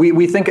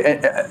 We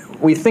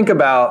think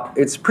about,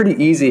 it's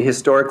pretty easy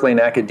historically in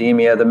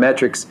academia, the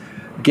metrics: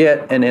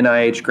 get an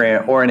NIH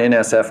grant or an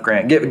NSF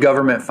grant, get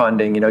government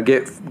funding,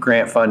 get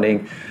grant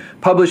funding,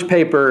 publish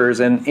papers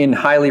and in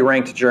highly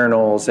ranked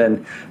journals.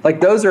 And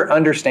like those are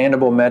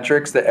understandable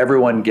metrics that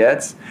everyone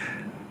gets.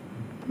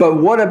 But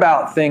what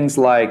about things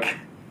like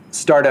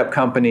startup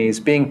companies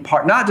being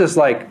part, not just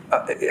like,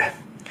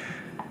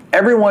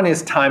 everyone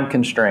is time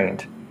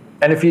constrained.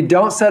 And if you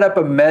don't set up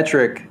a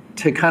metric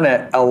to kind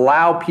of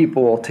allow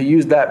people to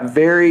use that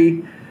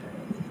very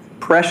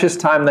precious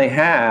time they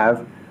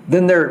have,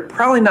 then they're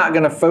probably not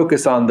going to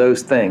focus on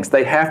those things.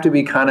 They have to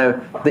be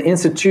the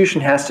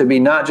institution has to be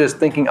not just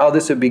thinking, oh,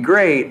 this would be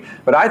great,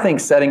 but I think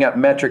setting up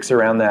metrics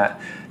around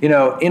that.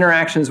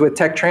 Interactions with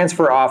tech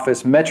transfer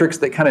office, metrics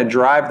that kind of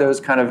drive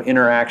those kind of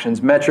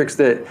interactions, metrics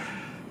that,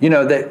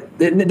 that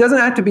it doesn't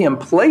have to be in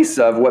place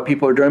of what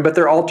people are doing, but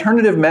they're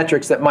alternative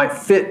metrics that might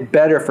fit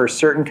better for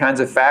certain kinds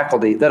of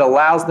faculty that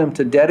allows them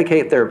to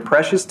dedicate their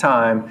precious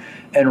time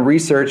and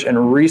research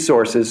and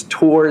resources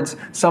towards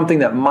something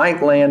that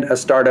might land a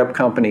startup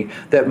company,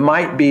 that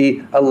might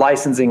be a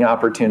licensing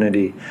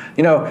opportunity.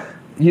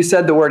 You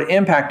said the word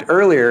impact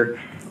earlier.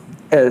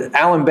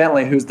 Alan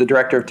Bentley, who's the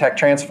director of tech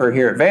transfer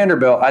here at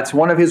Vanderbilt, that's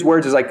one of his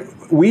words is like,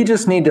 we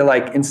just need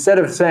to instead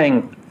of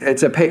saying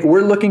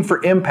we're looking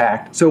for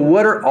impact. So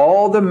what are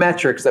all the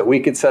metrics that we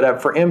could set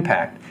up for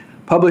impact?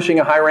 Publishing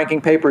a high-ranking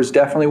paper is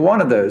definitely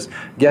one of those.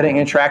 Getting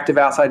attractive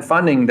outside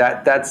funding,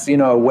 that's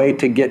a way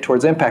to get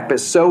towards impact. But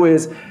so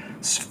is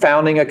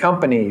founding a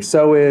company.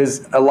 So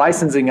is a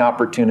licensing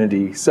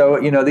opportunity. So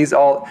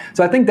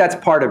So I think that's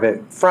part of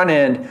it. Front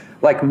end,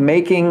 like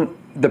making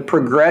the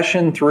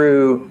progression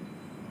through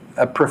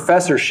a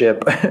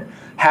professorship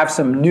have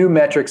some new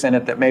metrics in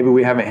it that maybe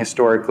we haven't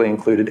historically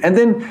included, and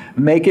then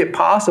make it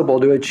possible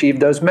to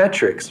achieve those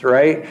metrics,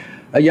 right?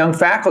 A young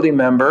faculty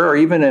member or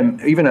even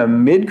a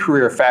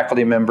mid-career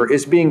faculty member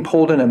is being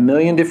pulled in a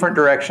million different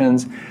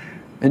directions,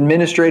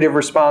 administrative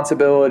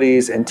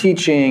responsibilities and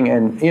teaching,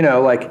 and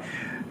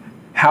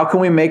how can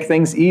we make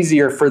things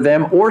easier for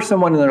them or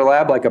someone in their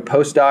lab like a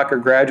postdoc or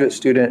graduate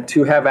student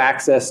to have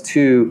access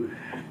to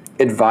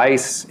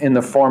advice in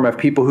the form of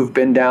people who've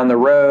been down the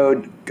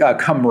road,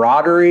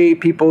 camaraderie,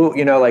 people,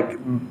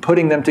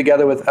 putting them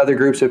together with other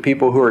groups of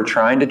people who are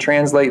trying to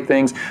translate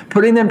things,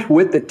 putting them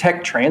with the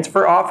tech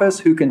transfer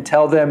office who can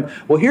tell them,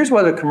 well, here's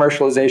what a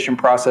commercialization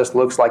process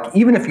looks like.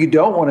 Even if you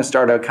don't want to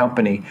start a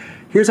company,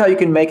 here's how you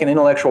can make an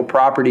intellectual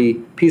property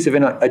piece of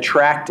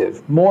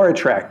attractive, more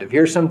attractive.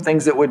 Here's some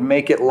things that would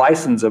make it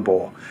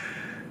licensable.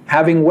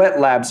 Having wet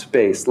lab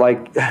space,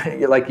 like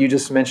you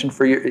just mentioned,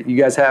 you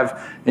guys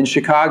have in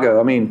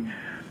Chicago. I mean,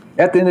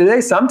 at the end of the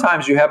day,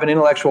 sometimes you have an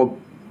intellectual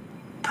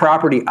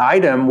property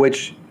item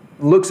which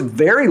looks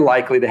very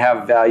likely to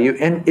have value,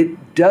 and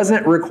it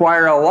doesn't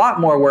require a lot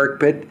more work,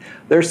 but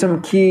there's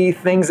some key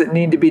things that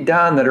need to be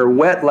done that are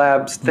wet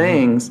labs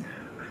things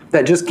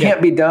that just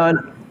can't be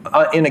done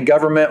in a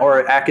government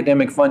or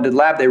academic funded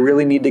lab. They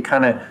really need to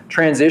kind of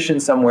transition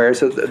somewhere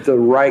so that the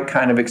right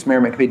kind of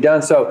experiment can be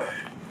done. So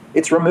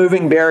it's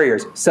removing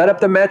barriers. Set up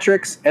the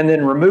metrics and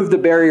then remove the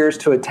barriers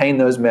to attain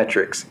those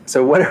metrics.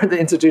 So whatever the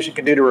institution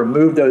can do to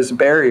remove those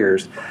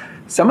barriers.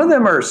 Some of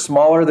them are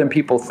smaller than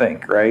people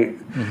think, right?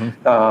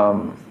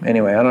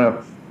 Anyway, I don't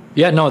know.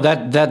 Yeah, no,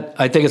 that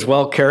I think is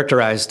well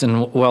characterized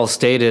and well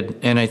stated.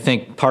 And I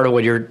think part of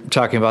what you're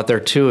talking about there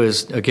too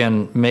is,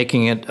 again,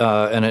 making it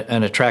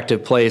an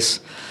attractive place.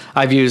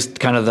 I've used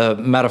kind of the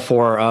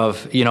metaphor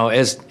of,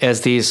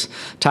 as these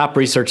top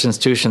research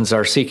institutions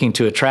are seeking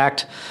to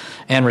attract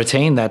and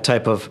retain that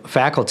type of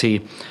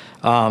faculty,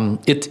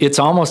 It's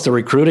almost a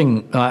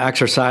recruiting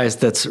exercise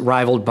that's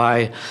rivaled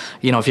by,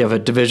 if you have a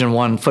Division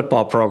I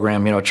football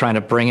program, trying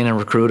to bring in and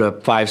recruit a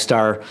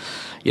 5-star,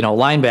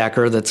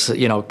 linebacker that's,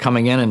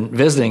 coming in and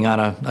visiting on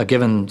a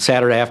given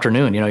Saturday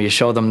afternoon. You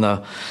show them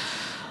the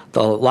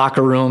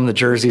locker room, the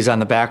jerseys on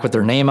the back with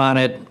their name on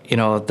it.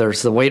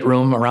 There's the weight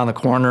room around the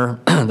corner,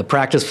 the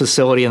practice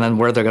facility, and then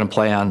where they're going to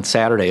play on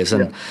Saturdays.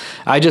 And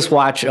I just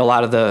watch a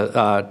lot of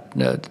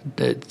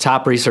the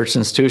top research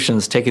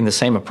institutions taking the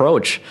same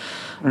approach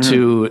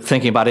to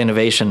thinking about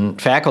innovation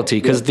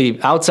faculty, because the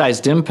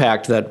outsized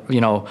impact that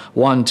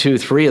 1, 2,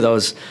 3 of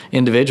those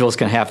individuals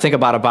can have. Think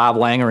about a Bob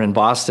Langer in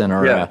Boston,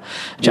 or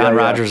John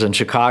Rogers in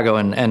Chicago,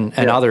 and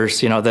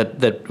others.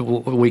 That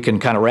we can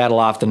kind of rattle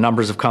off the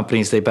numbers of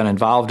companies they've been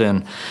involved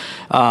in.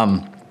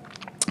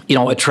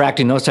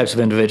 Attracting those types of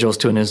individuals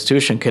to an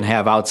institution can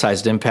have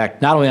outsized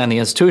impact, not only on the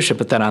institution,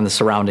 but then on the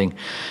surrounding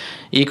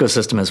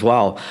ecosystem as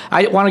well.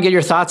 I want to get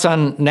your thoughts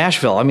on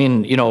Nashville. I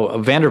mean,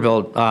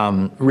 Vanderbilt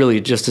really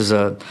just is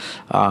a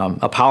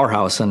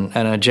powerhouse and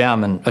a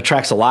gem, and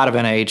attracts a lot of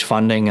NIH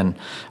funding,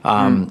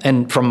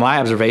 and from my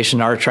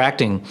observation, are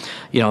attracting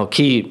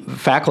key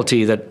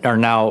faculty that are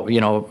now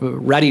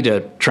ready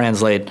to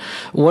translate.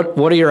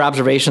 What are your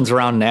observations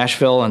around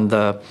Nashville and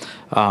the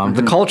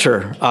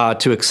culture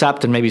to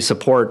accept and maybe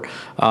support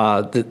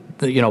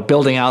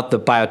building out the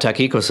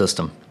biotech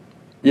ecosystem?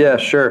 Yeah,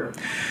 sure.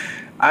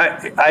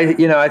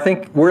 I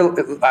think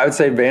I would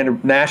say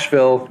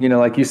Nashville,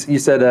 like you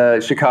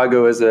said,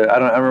 Chicago is I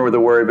don't remember the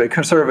word, but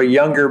sort of a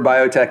younger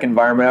biotech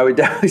environment. I would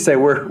definitely say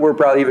we're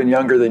probably even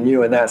younger than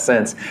you in that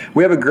sense.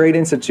 We have a great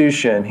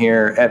institution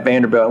here at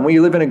Vanderbilt, and we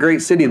live in a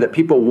great city that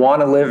people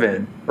want to live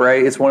in,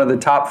 right? It's one of the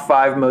top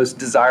 5 most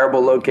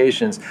desirable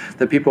locations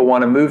that people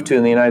want to move to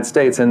in the United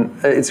States, and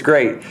it's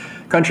great.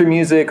 Country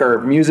music, or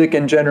music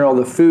in general,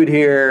 the food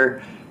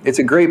here, it's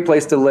a great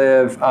place to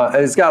live.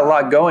 It's got a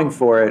lot going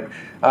for it.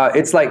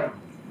 It's like,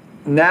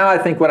 now I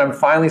think what I'm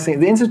finally seeing,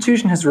 the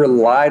institution has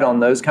relied on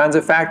those kinds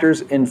of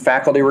factors in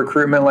faculty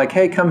recruitment, like,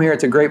 hey, come here,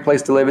 it's a great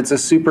place to live, it's a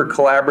super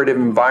collaborative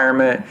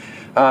environment.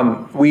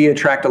 We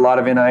attract a lot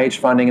of NIH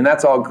funding, and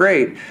that's all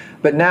great.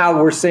 But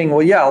now we're seeing, a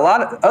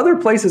lot of other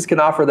places can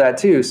offer that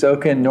too. So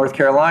can North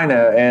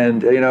Carolina,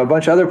 and a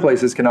bunch of other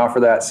places can offer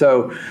that.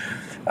 So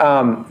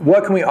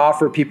what can we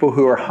offer people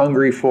who are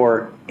hungry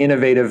for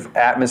innovative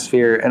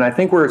atmosphere? And I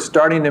think we're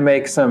starting to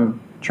make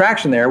some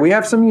traction there. We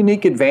have some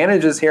unique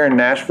advantages here in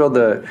Nashville.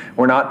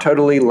 We're not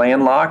totally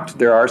landlocked.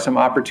 There are some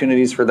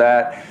opportunities for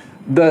that.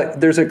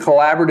 There's a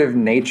collaborative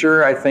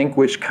nature, I think,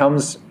 which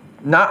comes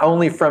not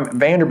only from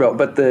Vanderbilt,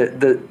 but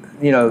the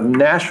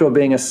Nashville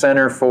being a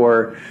center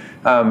for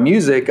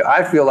music,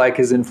 I feel like,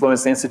 has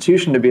influenced the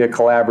institution to be a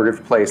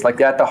collaborative place.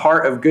 Like, at the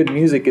heart of good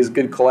music is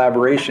good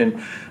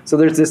collaboration. So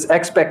there's this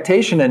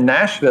expectation in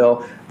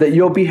Nashville that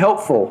you'll be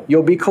helpful,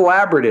 you'll be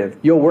collaborative,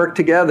 you'll work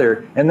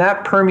together, and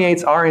that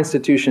permeates our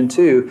institution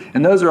too.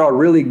 And those are all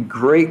really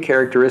great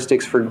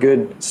characteristics for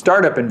good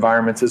startup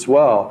environments as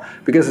well.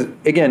 Because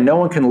again, no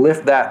one can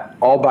lift that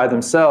all by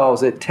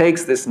themselves. It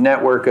takes this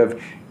network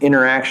of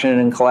interaction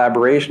and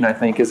collaboration, I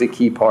think, is a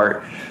key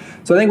part.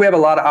 So I think we have a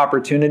lot of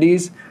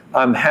opportunities.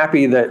 I'm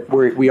happy that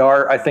we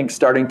are, I think,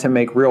 starting to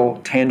make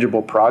real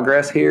tangible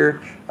progress here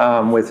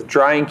with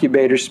dry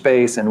incubator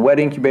space and wet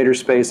incubator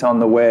space on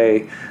the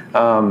way,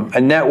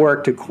 a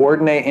network to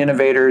coordinate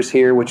innovators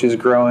here, which is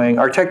growing.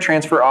 Our tech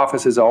transfer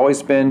office has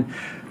always been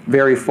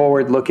very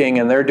forward-looking,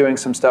 and they're doing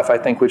some stuff, I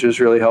think, which is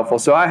really helpful.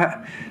 So I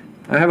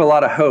have a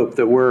lot of hope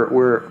that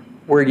we're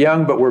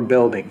young, but we're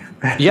building.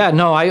 Yeah,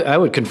 no, I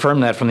would confirm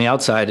that from the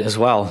outside as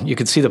well. You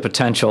could see the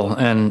potential,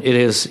 and it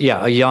is,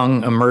 a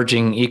young,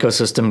 emerging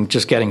ecosystem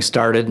just getting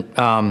started.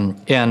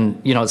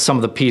 And, some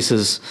of the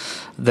pieces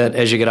that,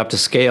 as you get up to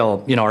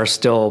scale, are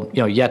still,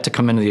 yet to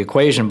come into the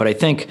equation. But I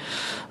think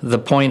the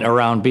point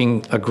around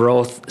being a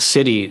growth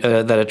city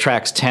that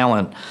attracts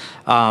talent,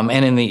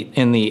 and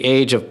in the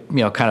age of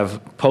kind of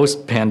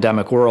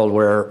post-pandemic world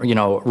where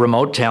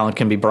remote talent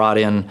can be brought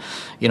in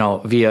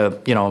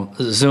via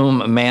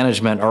Zoom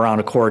management around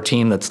a core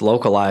team that's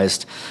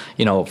localized,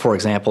 for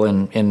example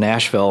in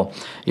Nashville,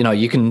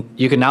 you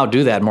can now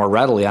do that more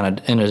readily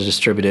in a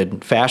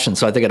distributed fashion.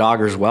 So I think it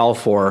augurs well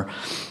for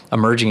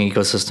emerging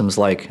ecosystems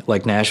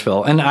like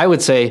Nashville. And I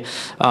would say,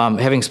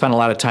 having spent a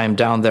lot of time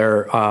down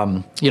there,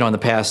 in the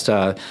past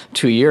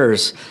 2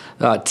 years,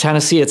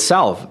 Tennessee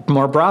itself,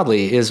 more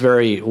broadly, is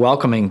very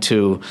welcoming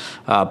to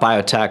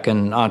biotech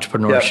and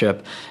entrepreneurship.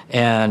 Yep.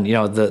 And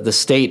the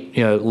state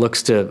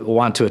looks to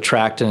want to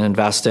attract and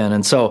invest in.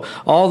 And so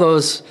all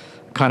those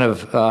kind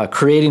of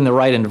creating the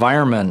right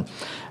environment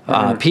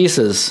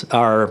pieces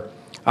are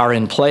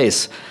in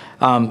place.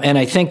 And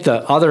I think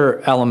the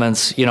other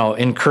elements,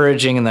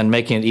 encouraging and then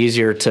making it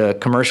easier to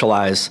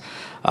commercialize,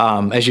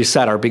 as you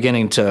said, are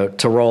beginning to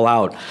roll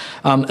out.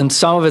 And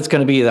some of it's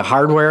going to be the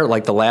hardware,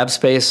 like the lab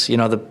space.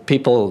 The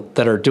people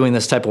that are doing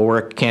this type of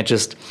work can't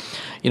just,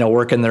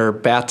 work in their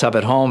bathtub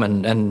at home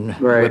and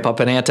Right. whip up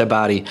an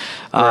antibody.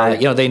 Right.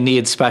 They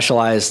need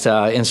specialized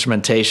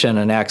instrumentation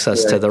and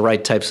access to the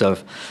right types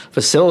of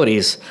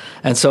facilities.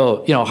 And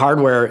so,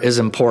 hardware is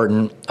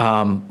important,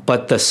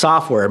 but the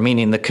software,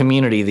 meaning the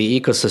community, the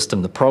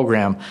ecosystem, the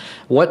program,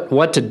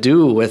 what to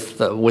do with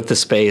the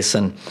space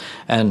and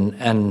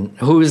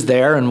who's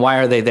there and why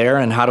are they there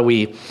and how do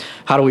we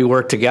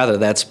work together,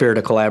 that spirit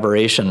of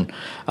collaboration.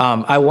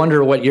 I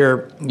wonder what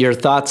your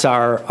thoughts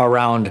are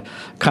around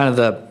kind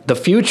of the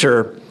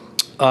future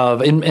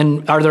of,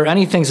 and are there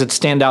any things that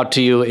stand out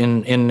to you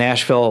in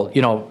Nashville,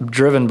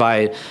 driven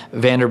by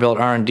Vanderbilt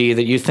R&D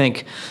that you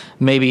think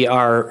maybe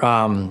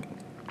are,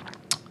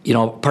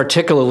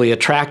 particularly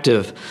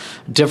attractive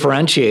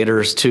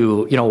differentiators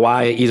to,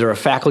 why either a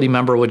faculty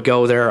member would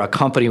go there, a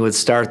company would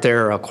start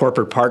there, a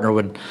corporate partner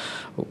would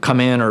come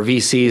in, or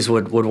VCs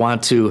would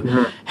want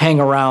to hang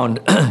around,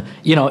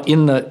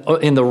 in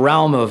the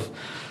realm of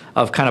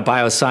kind of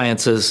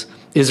biosciences.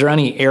 Is there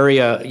any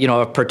area,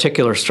 of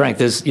particular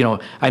strength?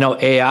 I know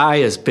AI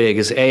is big.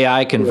 Is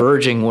AI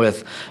converging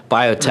with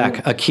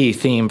biotech a key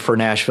theme for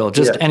Nashville?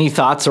 Just any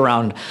thoughts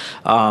around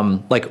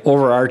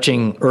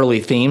overarching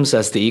early themes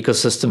as the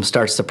ecosystem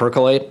starts to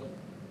percolate?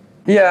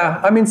 Yeah,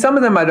 I mean, some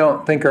of them I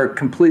don't think are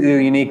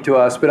completely unique to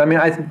us, but I mean,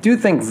 I do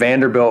think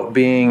Vanderbilt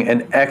being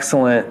an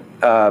excellent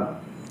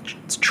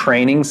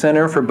training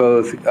center for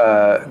both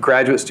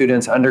graduate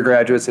students,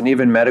 undergraduates, and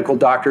even medical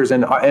doctors.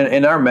 And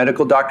in our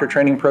medical doctor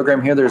training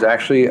program here, there's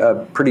actually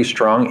a pretty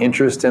strong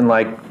interest in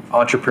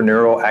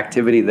entrepreneurial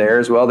activity there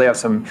as well. They have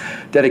some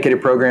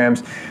dedicated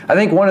programs. I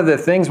think one of the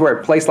things where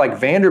a place like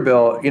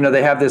Vanderbilt,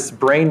 they have this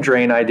brain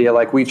drain idea,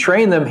 we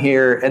train them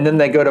here and then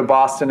they go to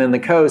Boston and the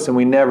coast and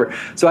we never.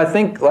 So I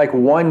think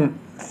one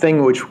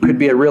thing which could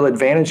be a real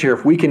advantage here,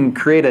 if we can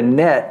create a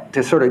net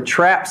to sort of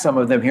trap some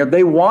of them here.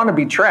 They want to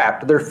be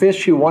trapped. They're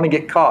fish who want to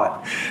get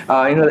caught,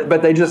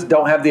 but they just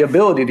don't have the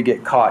ability to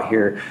get caught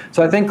here.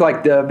 So I think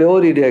the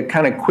ability to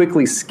kind of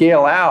quickly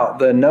scale out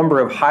the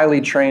number of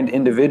highly trained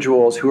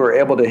individuals who are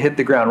able to hit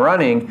the ground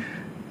running,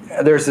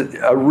 there's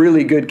a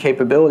really good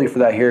capability for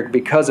that here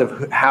because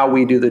of how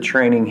we do the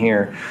training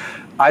here.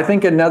 I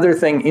think another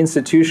thing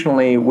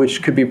institutionally,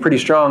 which could be pretty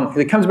strong,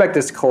 it comes back to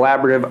this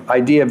collaborative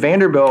idea.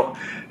 Vanderbilt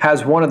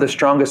has one of the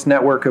strongest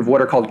network of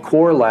what are called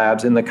core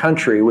labs in the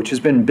country, which has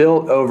been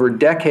built over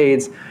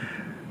decades.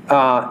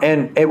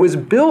 And it was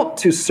built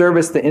to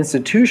service the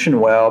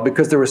institution well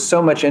because there was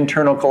so much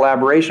internal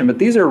collaboration. But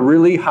these are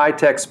really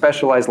high-tech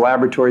specialized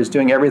laboratories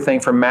doing everything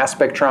from mass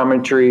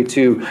spectrometry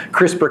to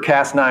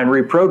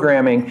CRISPR-Cas9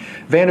 reprogramming.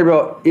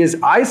 Vanderbilt is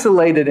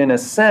isolated in a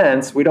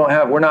sense.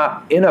 We're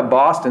not in a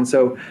Boston,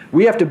 so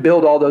we have to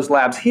build all those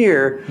labs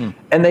here.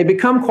 And they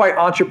become quite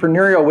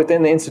entrepreneurial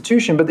within the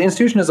institution, but the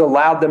institution has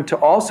allowed them to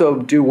also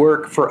do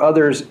work for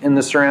others in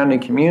the surrounding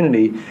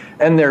community.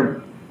 And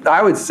they're,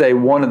 I would say,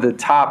 one of the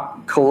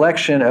top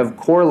collection of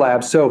core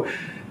labs. So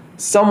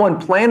someone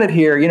planted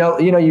here,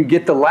 you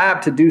get the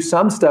lab to do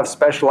some stuff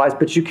specialized,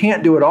 but you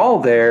can't do it all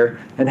there.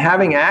 And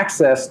having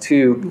access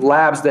to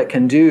labs that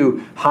can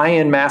do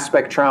high-end mass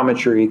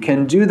spectrometry,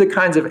 can do the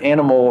kinds of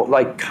animal,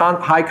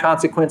 high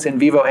consequence in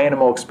vivo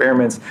animal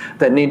experiments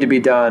that need to be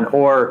done,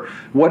 or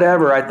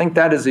whatever. I think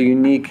that is a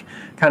unique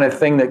kind of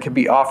thing that could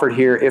be offered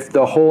here if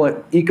the whole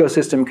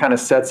ecosystem kind of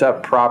sets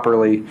up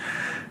properly.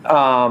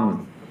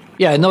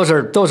 Yeah, and those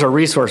are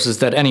resources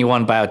that any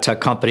one biotech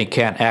company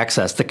can't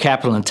access. The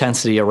capital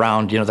intensity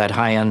around that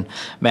high-end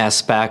mass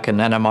spec and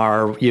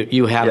NMR,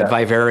 you have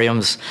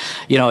vivariums.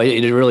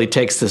 It really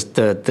takes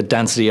the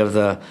density of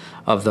the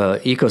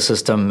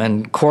ecosystem,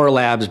 and core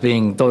labs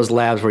being those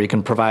labs where you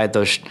can provide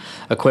those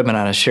equipment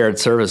on a shared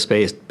service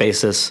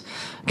basis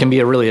can be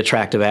a really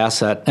attractive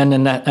asset and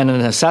a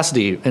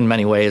necessity in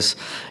many ways,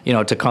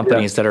 to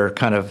companies that are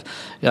kind of,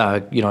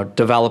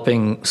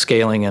 developing,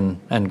 scaling,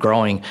 and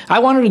growing. I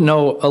wanted to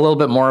know a little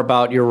bit more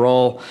about your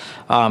role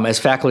as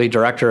faculty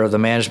director of the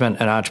Management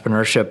and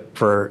Entrepreneurship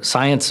for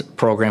Science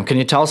program. Can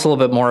you tell us a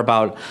little bit more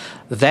about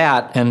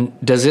that, and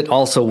does it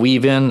also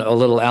weave in a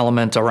little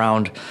element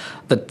around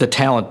the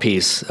talent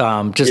piece?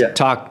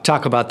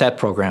 Talk about that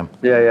program.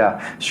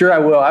 Yeah. Sure, I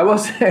will. I will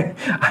say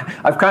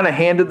I've kind of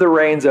handed the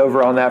reins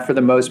over on that for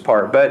the most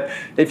part. But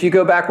if you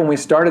go back when we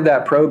started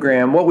that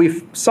program, what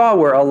we saw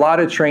were a lot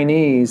of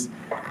trainees.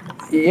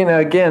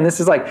 Again, this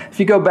is if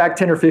you go back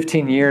 10 or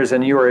 15 years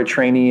and you were a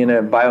trainee in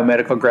a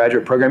biomedical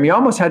graduate program, you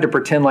almost had to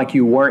pretend like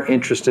you weren't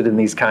interested in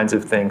these kinds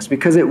of things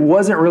because it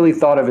wasn't really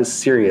thought of as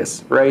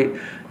serious, right?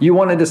 You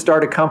wanted to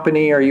start a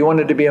company or you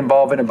wanted to be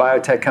involved in a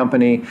biotech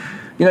company.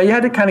 You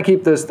had to kind of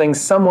keep those things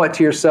somewhat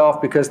to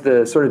yourself because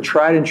the sort of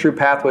tried and true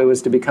pathway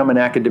was to become an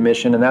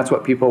academician, and that's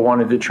what people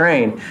wanted to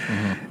train.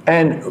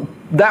 And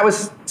that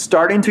was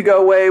starting to go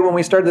away when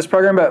we started this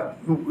program, but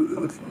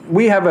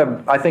we have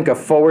I think a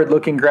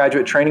forward-looking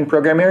graduate training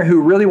program here who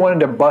really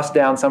wanted to bust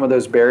down some of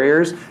those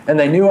barriers, and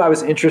they knew I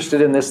was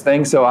interested in this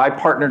thing, so I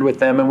partnered with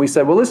them, and we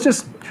said, well, let's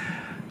just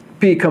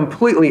be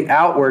completely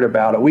outward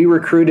about it. We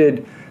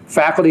recruited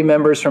faculty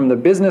members from the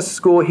business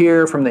school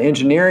here, from the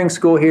engineering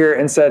school here,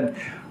 and said,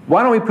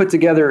 why don't we put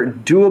together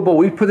doable,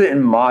 we put it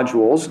in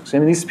modules. So, I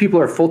mean, these people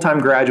are full-time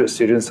graduate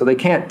students, so they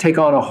can't take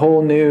on a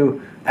whole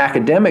new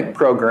academic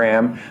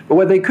program. But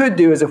what they could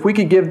do is if we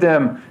could give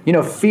them,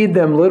 feed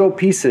them little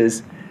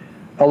pieces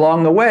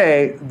along the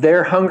way,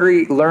 they're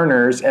hungry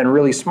learners and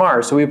really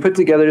smart. So we put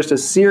together just a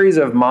series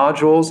of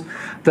modules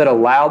that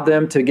allowed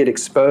them to get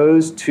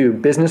exposed to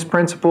business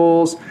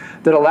principles,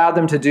 that allowed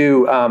them to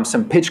do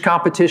some pitch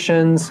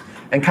competitions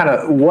and kind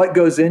of what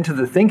goes into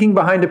the thinking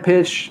behind a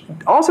pitch.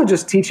 Also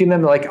just teaching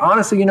them, like,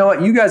 honestly, you know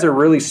what, you guys are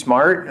really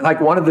smart.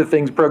 Like, one of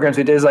the programs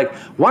we did is like,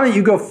 why don't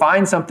you go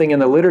find something in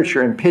the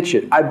literature and pitch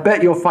it? I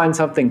bet you'll find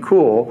something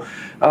cool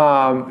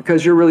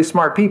because you're really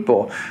smart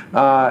people.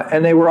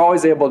 And they were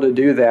always able to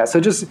do that. So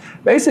just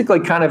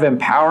basically kind of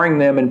empowering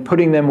them and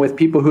putting them with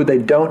people who they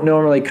don't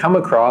normally come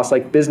across,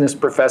 like business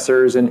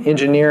professors and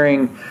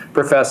engineering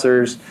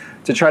professors,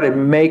 to try to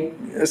make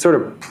sort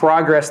of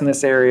progress in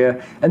this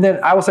area. And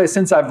then I will say,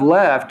 since I've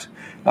left,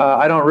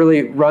 I don't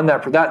really run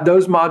that.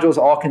 Those modules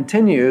all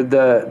continue.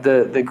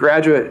 The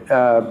graduate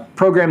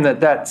program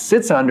that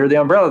sits under the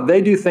umbrella, they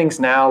do things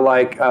now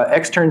like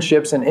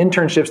externships and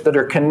internships that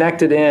are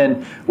connected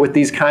in with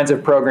these kinds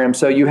of programs.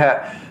 So you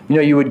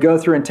would go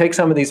through and take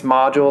some of these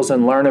modules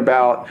and learn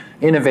about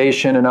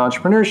innovation and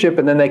entrepreneurship,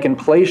 and then they can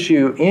place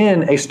you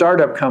in a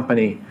startup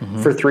company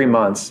for 3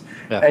 months.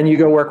 Yeah. And you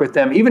go work with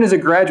them, even as a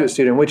graduate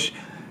student, which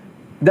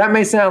that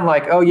may sound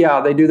like, oh yeah,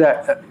 they do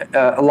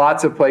that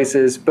lots of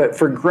places, but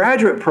for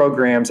graduate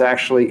programs,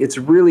 actually, it's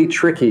really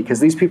tricky because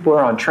these people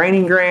are on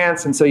training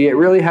grants, and so you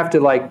really have to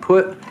like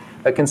put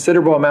a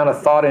considerable amount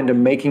of thought into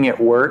making it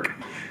work,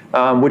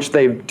 which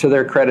they, to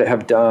their credit,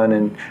 have done.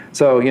 And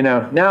so,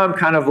 now I'm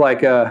kind of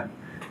like I'm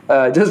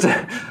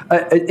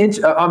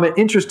an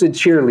interested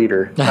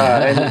cheerleader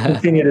and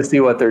continue to see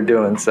what they're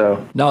doing.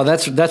 So no,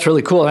 that's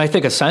really cool, and I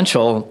think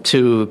essential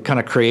to kind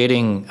of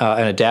creating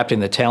and adapting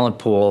the talent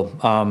pool.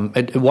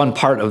 One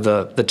part of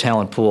the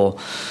talent pool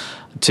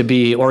to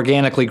be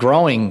organically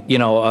growing,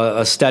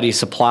 a steady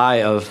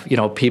supply of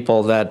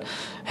people that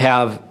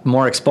have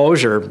more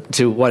exposure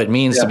to what it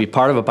means to be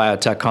part of a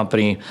biotech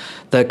company.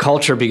 The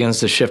culture begins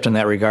to shift in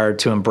that regard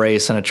to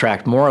embrace and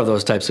attract more of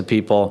those types of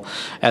people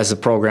as the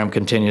program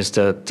continues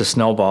to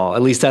snowball.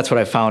 At least that's what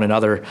I found in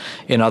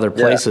other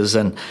places,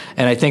 and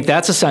I think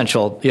that's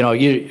essential.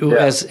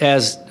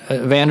 As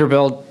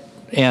Vanderbilt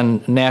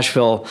and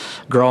Nashville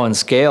grow and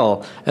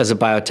scale as a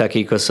biotech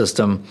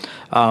ecosystem.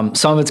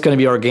 Some of it's going to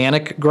be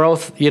organic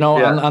growth,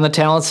 on the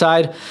talent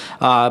side,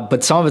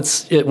 but some of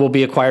it will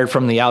be acquired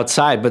from the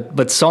outside.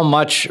 But so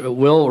much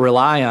will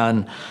rely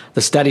on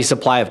the steady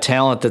supply of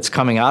talent that's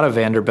coming out of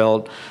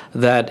Vanderbilt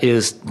that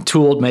is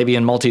tooled maybe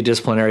in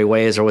multidisciplinary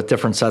ways or with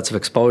different sets of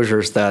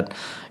exposures that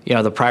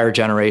the prior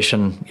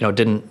generation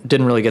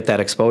didn't really get that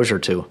exposure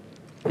to.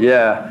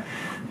 Yeah.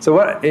 So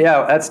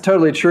that's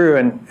totally true.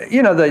 And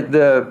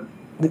the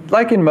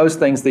like in most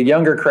things, the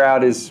younger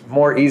crowd is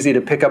more easy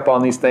to pick up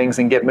on these things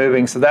and get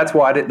moving. So that's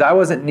why I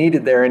wasn't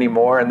needed there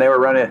anymore, and they were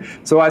running.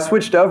 So I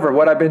switched over.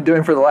 What I've been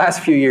doing for the last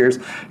few years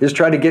is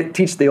try to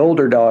teach the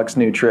older dogs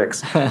new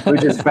tricks,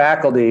 which is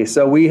faculty.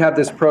 So we have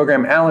this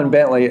program. Alan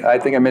Bentley, I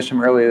think I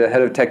mentioned him earlier, the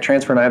head of tech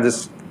transfer, and I have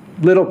this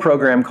little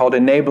program called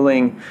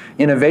Enabling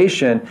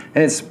Innovation,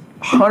 and it's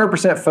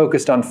 100%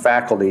 focused on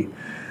faculty.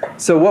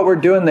 So what we're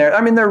doing there,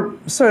 they're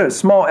sort of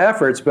small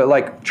efforts, but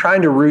like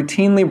trying to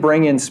routinely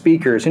bring in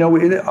speakers.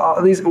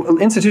 These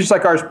institutions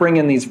like ours bring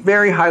in these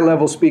very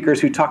high-level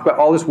speakers who talk about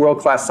all this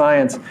world-class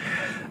science,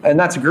 and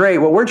that's great.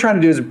 What we're trying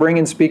to do is bring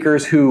in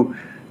speakers who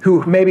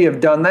maybe have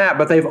done that,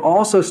 but they've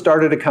also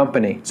started a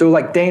company. So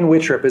like Dane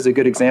Wittrup is a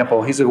good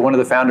example. He's one of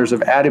the founders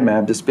of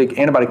Adimab, this big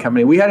antibody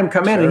company. We had him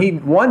come in,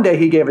 and one day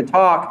he gave a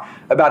talk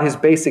about his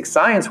basic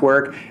science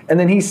work, and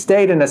then he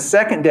stayed in a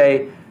second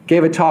day,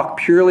 gave a talk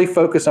purely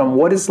focused on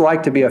what it's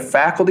like to be a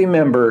faculty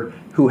member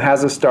who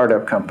has a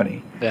startup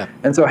company. Yeah.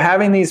 And so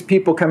having these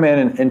people come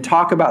in and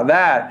talk about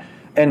that,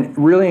 and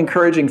really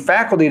encouraging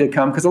faculty to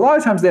come, because a lot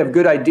of times they have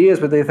good ideas,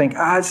 but they think,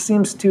 it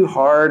seems too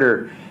hard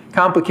or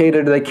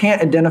complicated, or they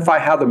can't identify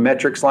how the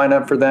metrics line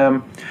up for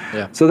them.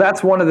 Yeah. So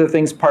that's one of the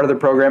things, part of the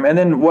program. And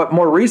then what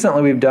more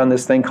recently we've done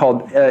this thing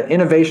called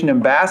Innovation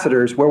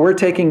Ambassadors, where we're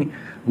taking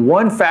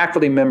one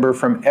faculty member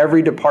from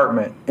every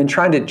department and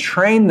trying to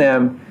train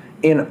them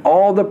in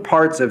all the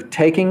parts of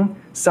taking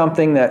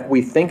something that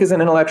we think is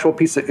an intellectual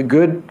piece of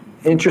good,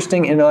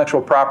 interesting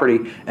intellectual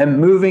property and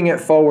moving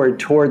it forward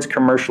towards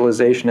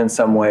commercialization in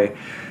some way.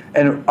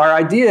 And our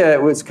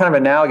idea was kind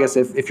of analogous.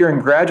 If you're in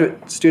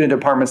graduate student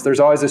departments, there's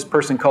always this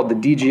person called the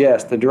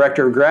DGS, the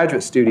Director of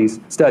Graduate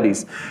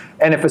Studies.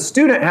 And if a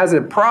student has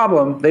a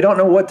problem, they don't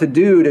know what to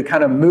do to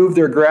kind of move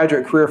their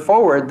graduate career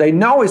forward, they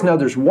always know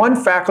there's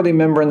one faculty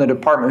member in the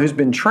department who's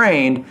been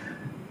trained,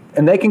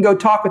 and they can go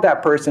talk with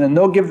that person, and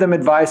they'll give them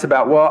advice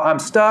about, well, I'm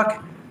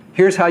stuck,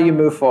 here's how you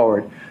move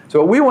forward.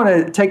 So we want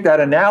to take that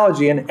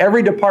analogy, and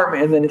every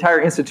department in the entire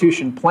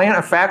institution plant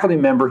a faculty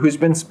member who's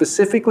been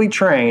specifically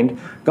trained,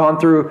 gone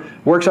through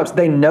workshops.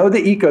 They know the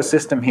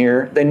ecosystem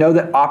here. They know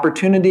the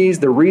opportunities,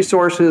 the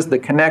resources, the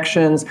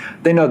connections.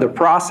 They know the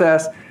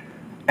process.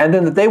 and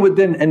then that they would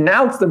then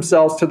announce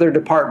themselves to their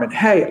department.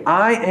 Hey,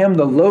 I am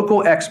the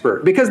local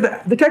expert. Because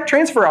the tech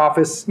transfer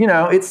office,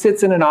 it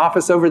sits in an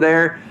office over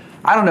there.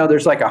 I don't know,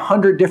 there's like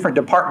 100 different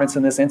departments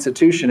in this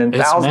institution and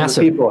thousands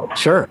of people.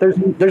 Sure.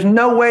 There's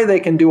no way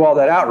they can do all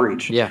that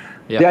outreach. Yeah.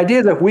 The idea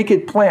is if we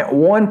could plant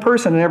one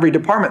person in every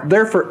department,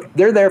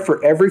 they're there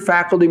for every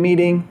faculty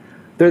meeting.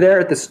 They're there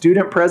at the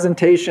student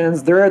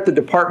presentations. They're at the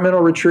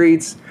departmental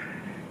retreats.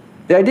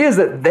 The idea is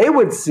that they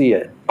would see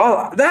it.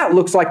 Oh, that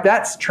looks like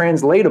that's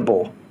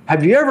translatable.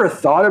 Have you ever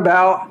thought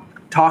about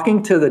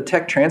talking to the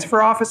tech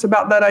transfer office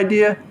about that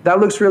idea? That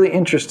looks really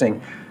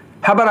interesting.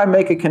 How about I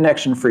make a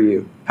connection for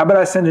you? How about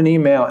I send an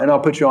email and I'll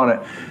put you on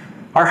it?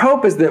 Our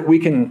hope is that we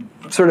can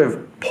sort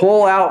of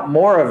pull out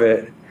more of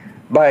it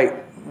by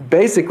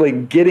basically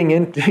getting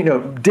in,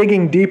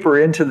 digging deeper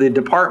into the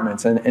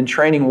departments and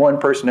training one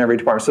person in every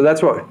department. So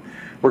that's what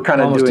we're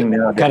kind of doing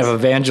now. Kind of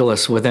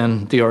evangelists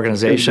within the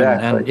organization.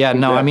 Exactly.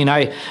 And I mean,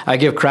 I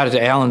give credit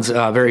to Alan's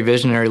very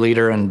visionary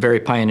leader and very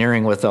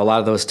pioneering with a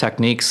lot of those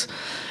techniques.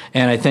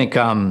 And I think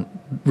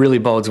really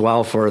bodes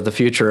well for the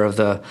future of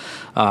the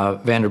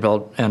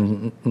Vanderbilt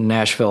and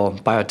Nashville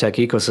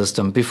biotech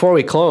ecosystem. Before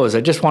we close,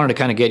 I just wanted to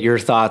kind of get your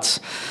thoughts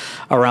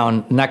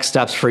around next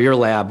steps for your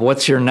lab.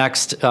 What's your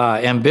next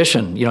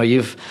ambition?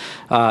 You've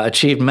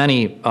achieved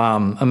many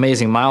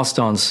amazing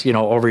milestones,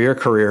 over your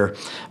career.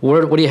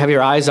 What do you have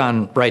your eyes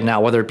on right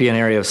now, whether it be an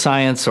area of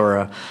science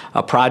or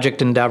a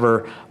project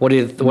endeavor? What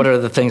are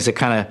the things that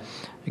kind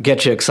of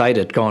get you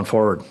excited going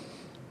forward?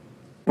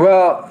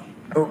 Well,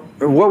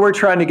 what we're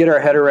trying to get our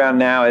head around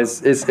now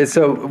is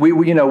so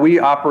we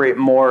operate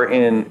more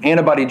in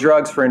antibody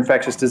drugs for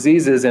infectious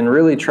diseases and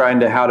really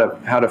trying to how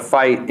to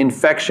fight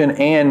infection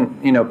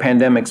and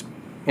pandemics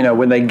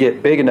when they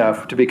get big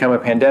enough to become a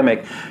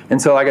pandemic.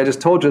 And so like I just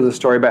told you the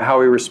story about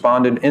how we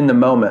responded in the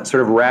moment,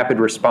 sort of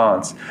rapid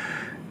response.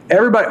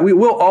 We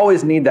will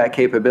always need that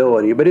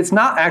capability, but it's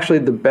not actually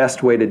the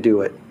best way to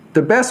do it.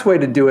 The best way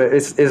to do it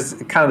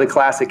is kind of the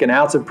classic, an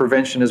ounce of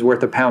prevention is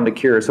worth a pound of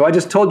cure. So I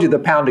just told you the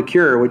pound of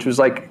cure, which was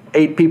like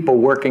 8 people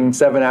working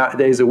 7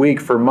 days a week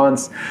for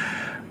months.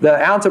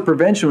 The ounce of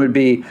prevention would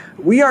be,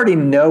 we already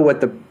know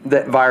what the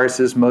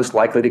viruses most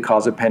likely to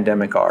cause a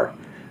pandemic are.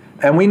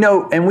 And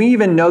we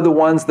even know the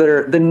ones that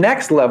are the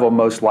next level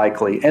most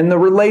likely and the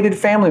related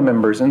family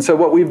members. And so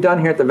what we've done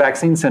here at the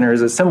Vaccine Center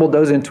is assembled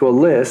those into a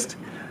list,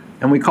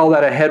 and we call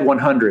that a HEAD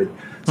 100.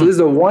 So this is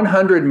the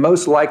 100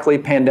 most likely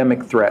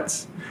pandemic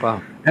threats. Wow.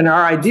 And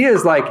our idea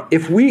is like,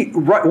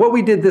 what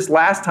we did this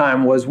last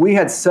time was we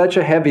had such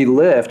a heavy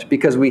lift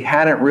because we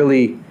hadn't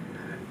really,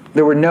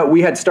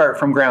 we had to start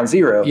from ground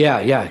zero.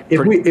 Yeah.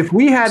 If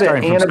we had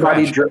an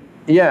antibody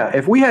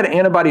if we had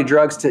antibody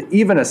drugs to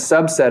even a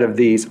subset of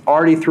these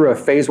already through a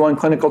phase 1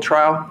 clinical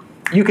trial,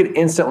 you could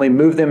instantly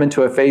move them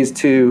into a phase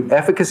 2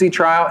 efficacy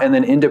trial and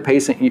then into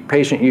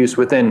patient use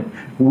within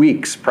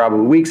weeks,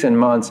 probably weeks and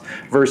months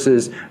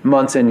versus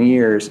months and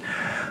years.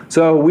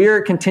 So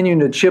we're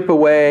continuing to chip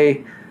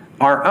away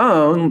our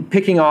own,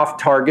 picking off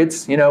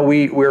targets.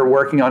 We're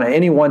working on at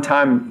any one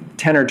time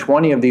 10 or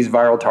 20 of these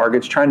viral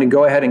targets, trying to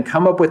go ahead and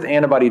come up with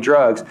antibody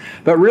drugs.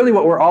 But really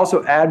what we're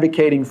also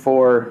advocating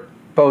for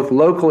both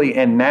locally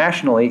and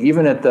nationally,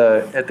 even at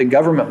the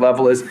government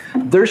level, is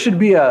there should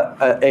be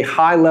a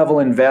high level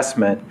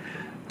investment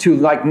to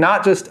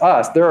not just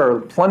us. There are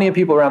plenty of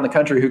people around the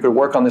country who could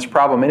work on this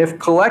problem. And if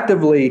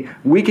collectively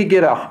we could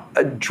get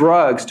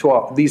drugs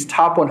to these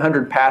top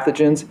 100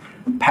 pathogens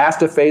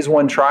past a phase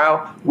 1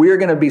 trial, we are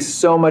going to be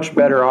so much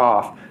better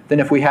off than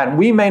if we hadn't.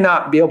 We may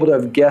not be able to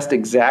have guessed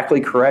exactly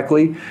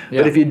correctly,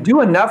 but if you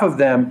do enough of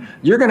them,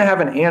 you're going to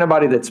have an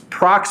antibody that's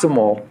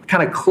proximal,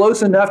 kind of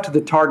close enough to the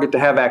target to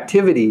have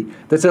activity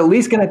that's at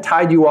least going to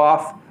tide you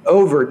off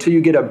over till you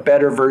get a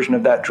better version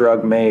of that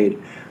drug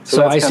made.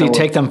 So I see,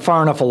 take them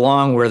far enough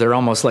along where they're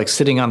almost like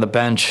sitting on the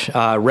bench,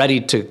 ready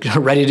to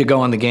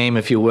go in the game,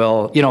 if you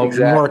will.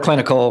 Exactly. More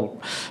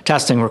clinical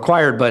testing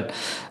required, but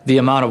the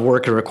amount of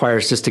work it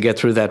requires just to get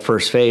through that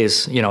first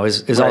phase,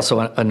 is right. Also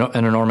an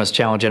enormous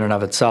challenge in and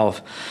of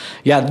itself.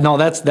 Yeah, no,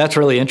 that's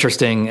really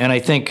interesting, and I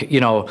think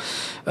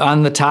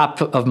on the top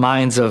of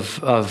minds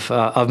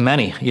of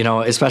many,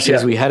 especially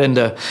as we head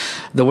into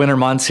the winter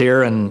months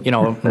here, and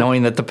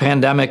knowing that the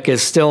pandemic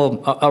is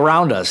still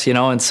around us,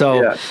 and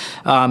so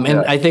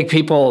I think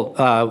people,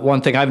 one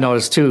thing I've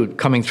noticed too,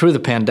 coming through the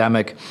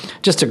pandemic,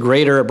 just a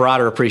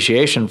broader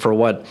appreciation for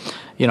what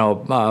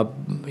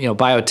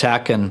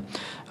biotech and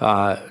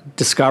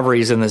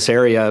discoveries in this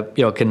area,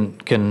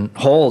 can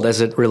hold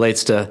as it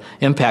relates to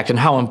impact, and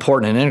how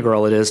important and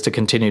integral it is to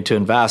continue to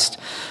invest,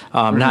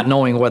 not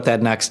knowing what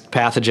that next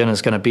pathogen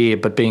is going to be,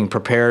 but being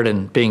prepared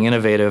and being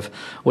innovative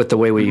with the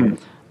way we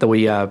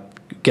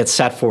get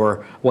set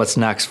for what's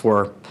next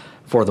for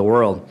the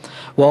world.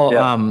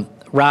 Well.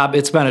 Rob,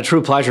 it's been a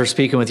true pleasure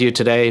speaking with you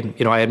today.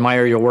 I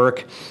admire your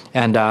work,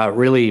 and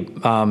really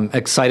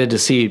excited to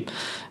see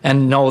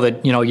and know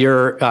that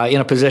you're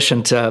in a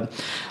position to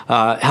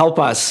help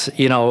us,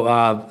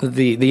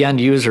 the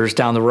end users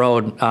down the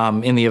road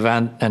in the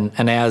event,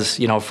 and as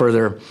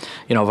further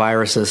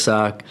viruses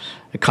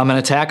come and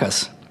attack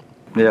us.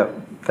 Yeah.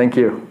 Thank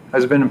you.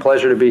 It's been a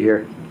pleasure to be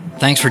here.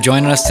 Thanks for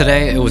joining us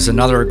today. It was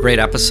another great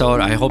episode.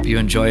 I hope you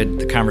enjoyed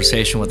the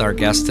conversation with our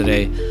guest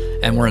today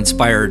and were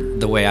inspired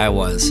the way I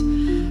was.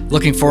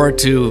 Looking forward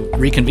to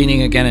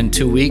reconvening again in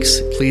 2 weeks.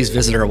 Please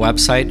visit our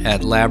website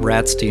at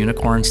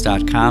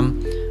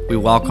labratstounicorns.com. We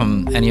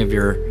welcome any of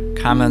your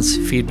comments,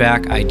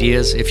 feedback,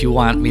 ideas. If you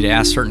want me to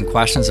ask certain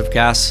questions of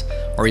guests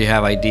or you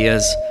have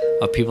ideas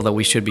of people that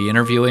we should be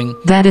interviewing.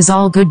 That is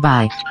all.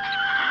 Goodbye.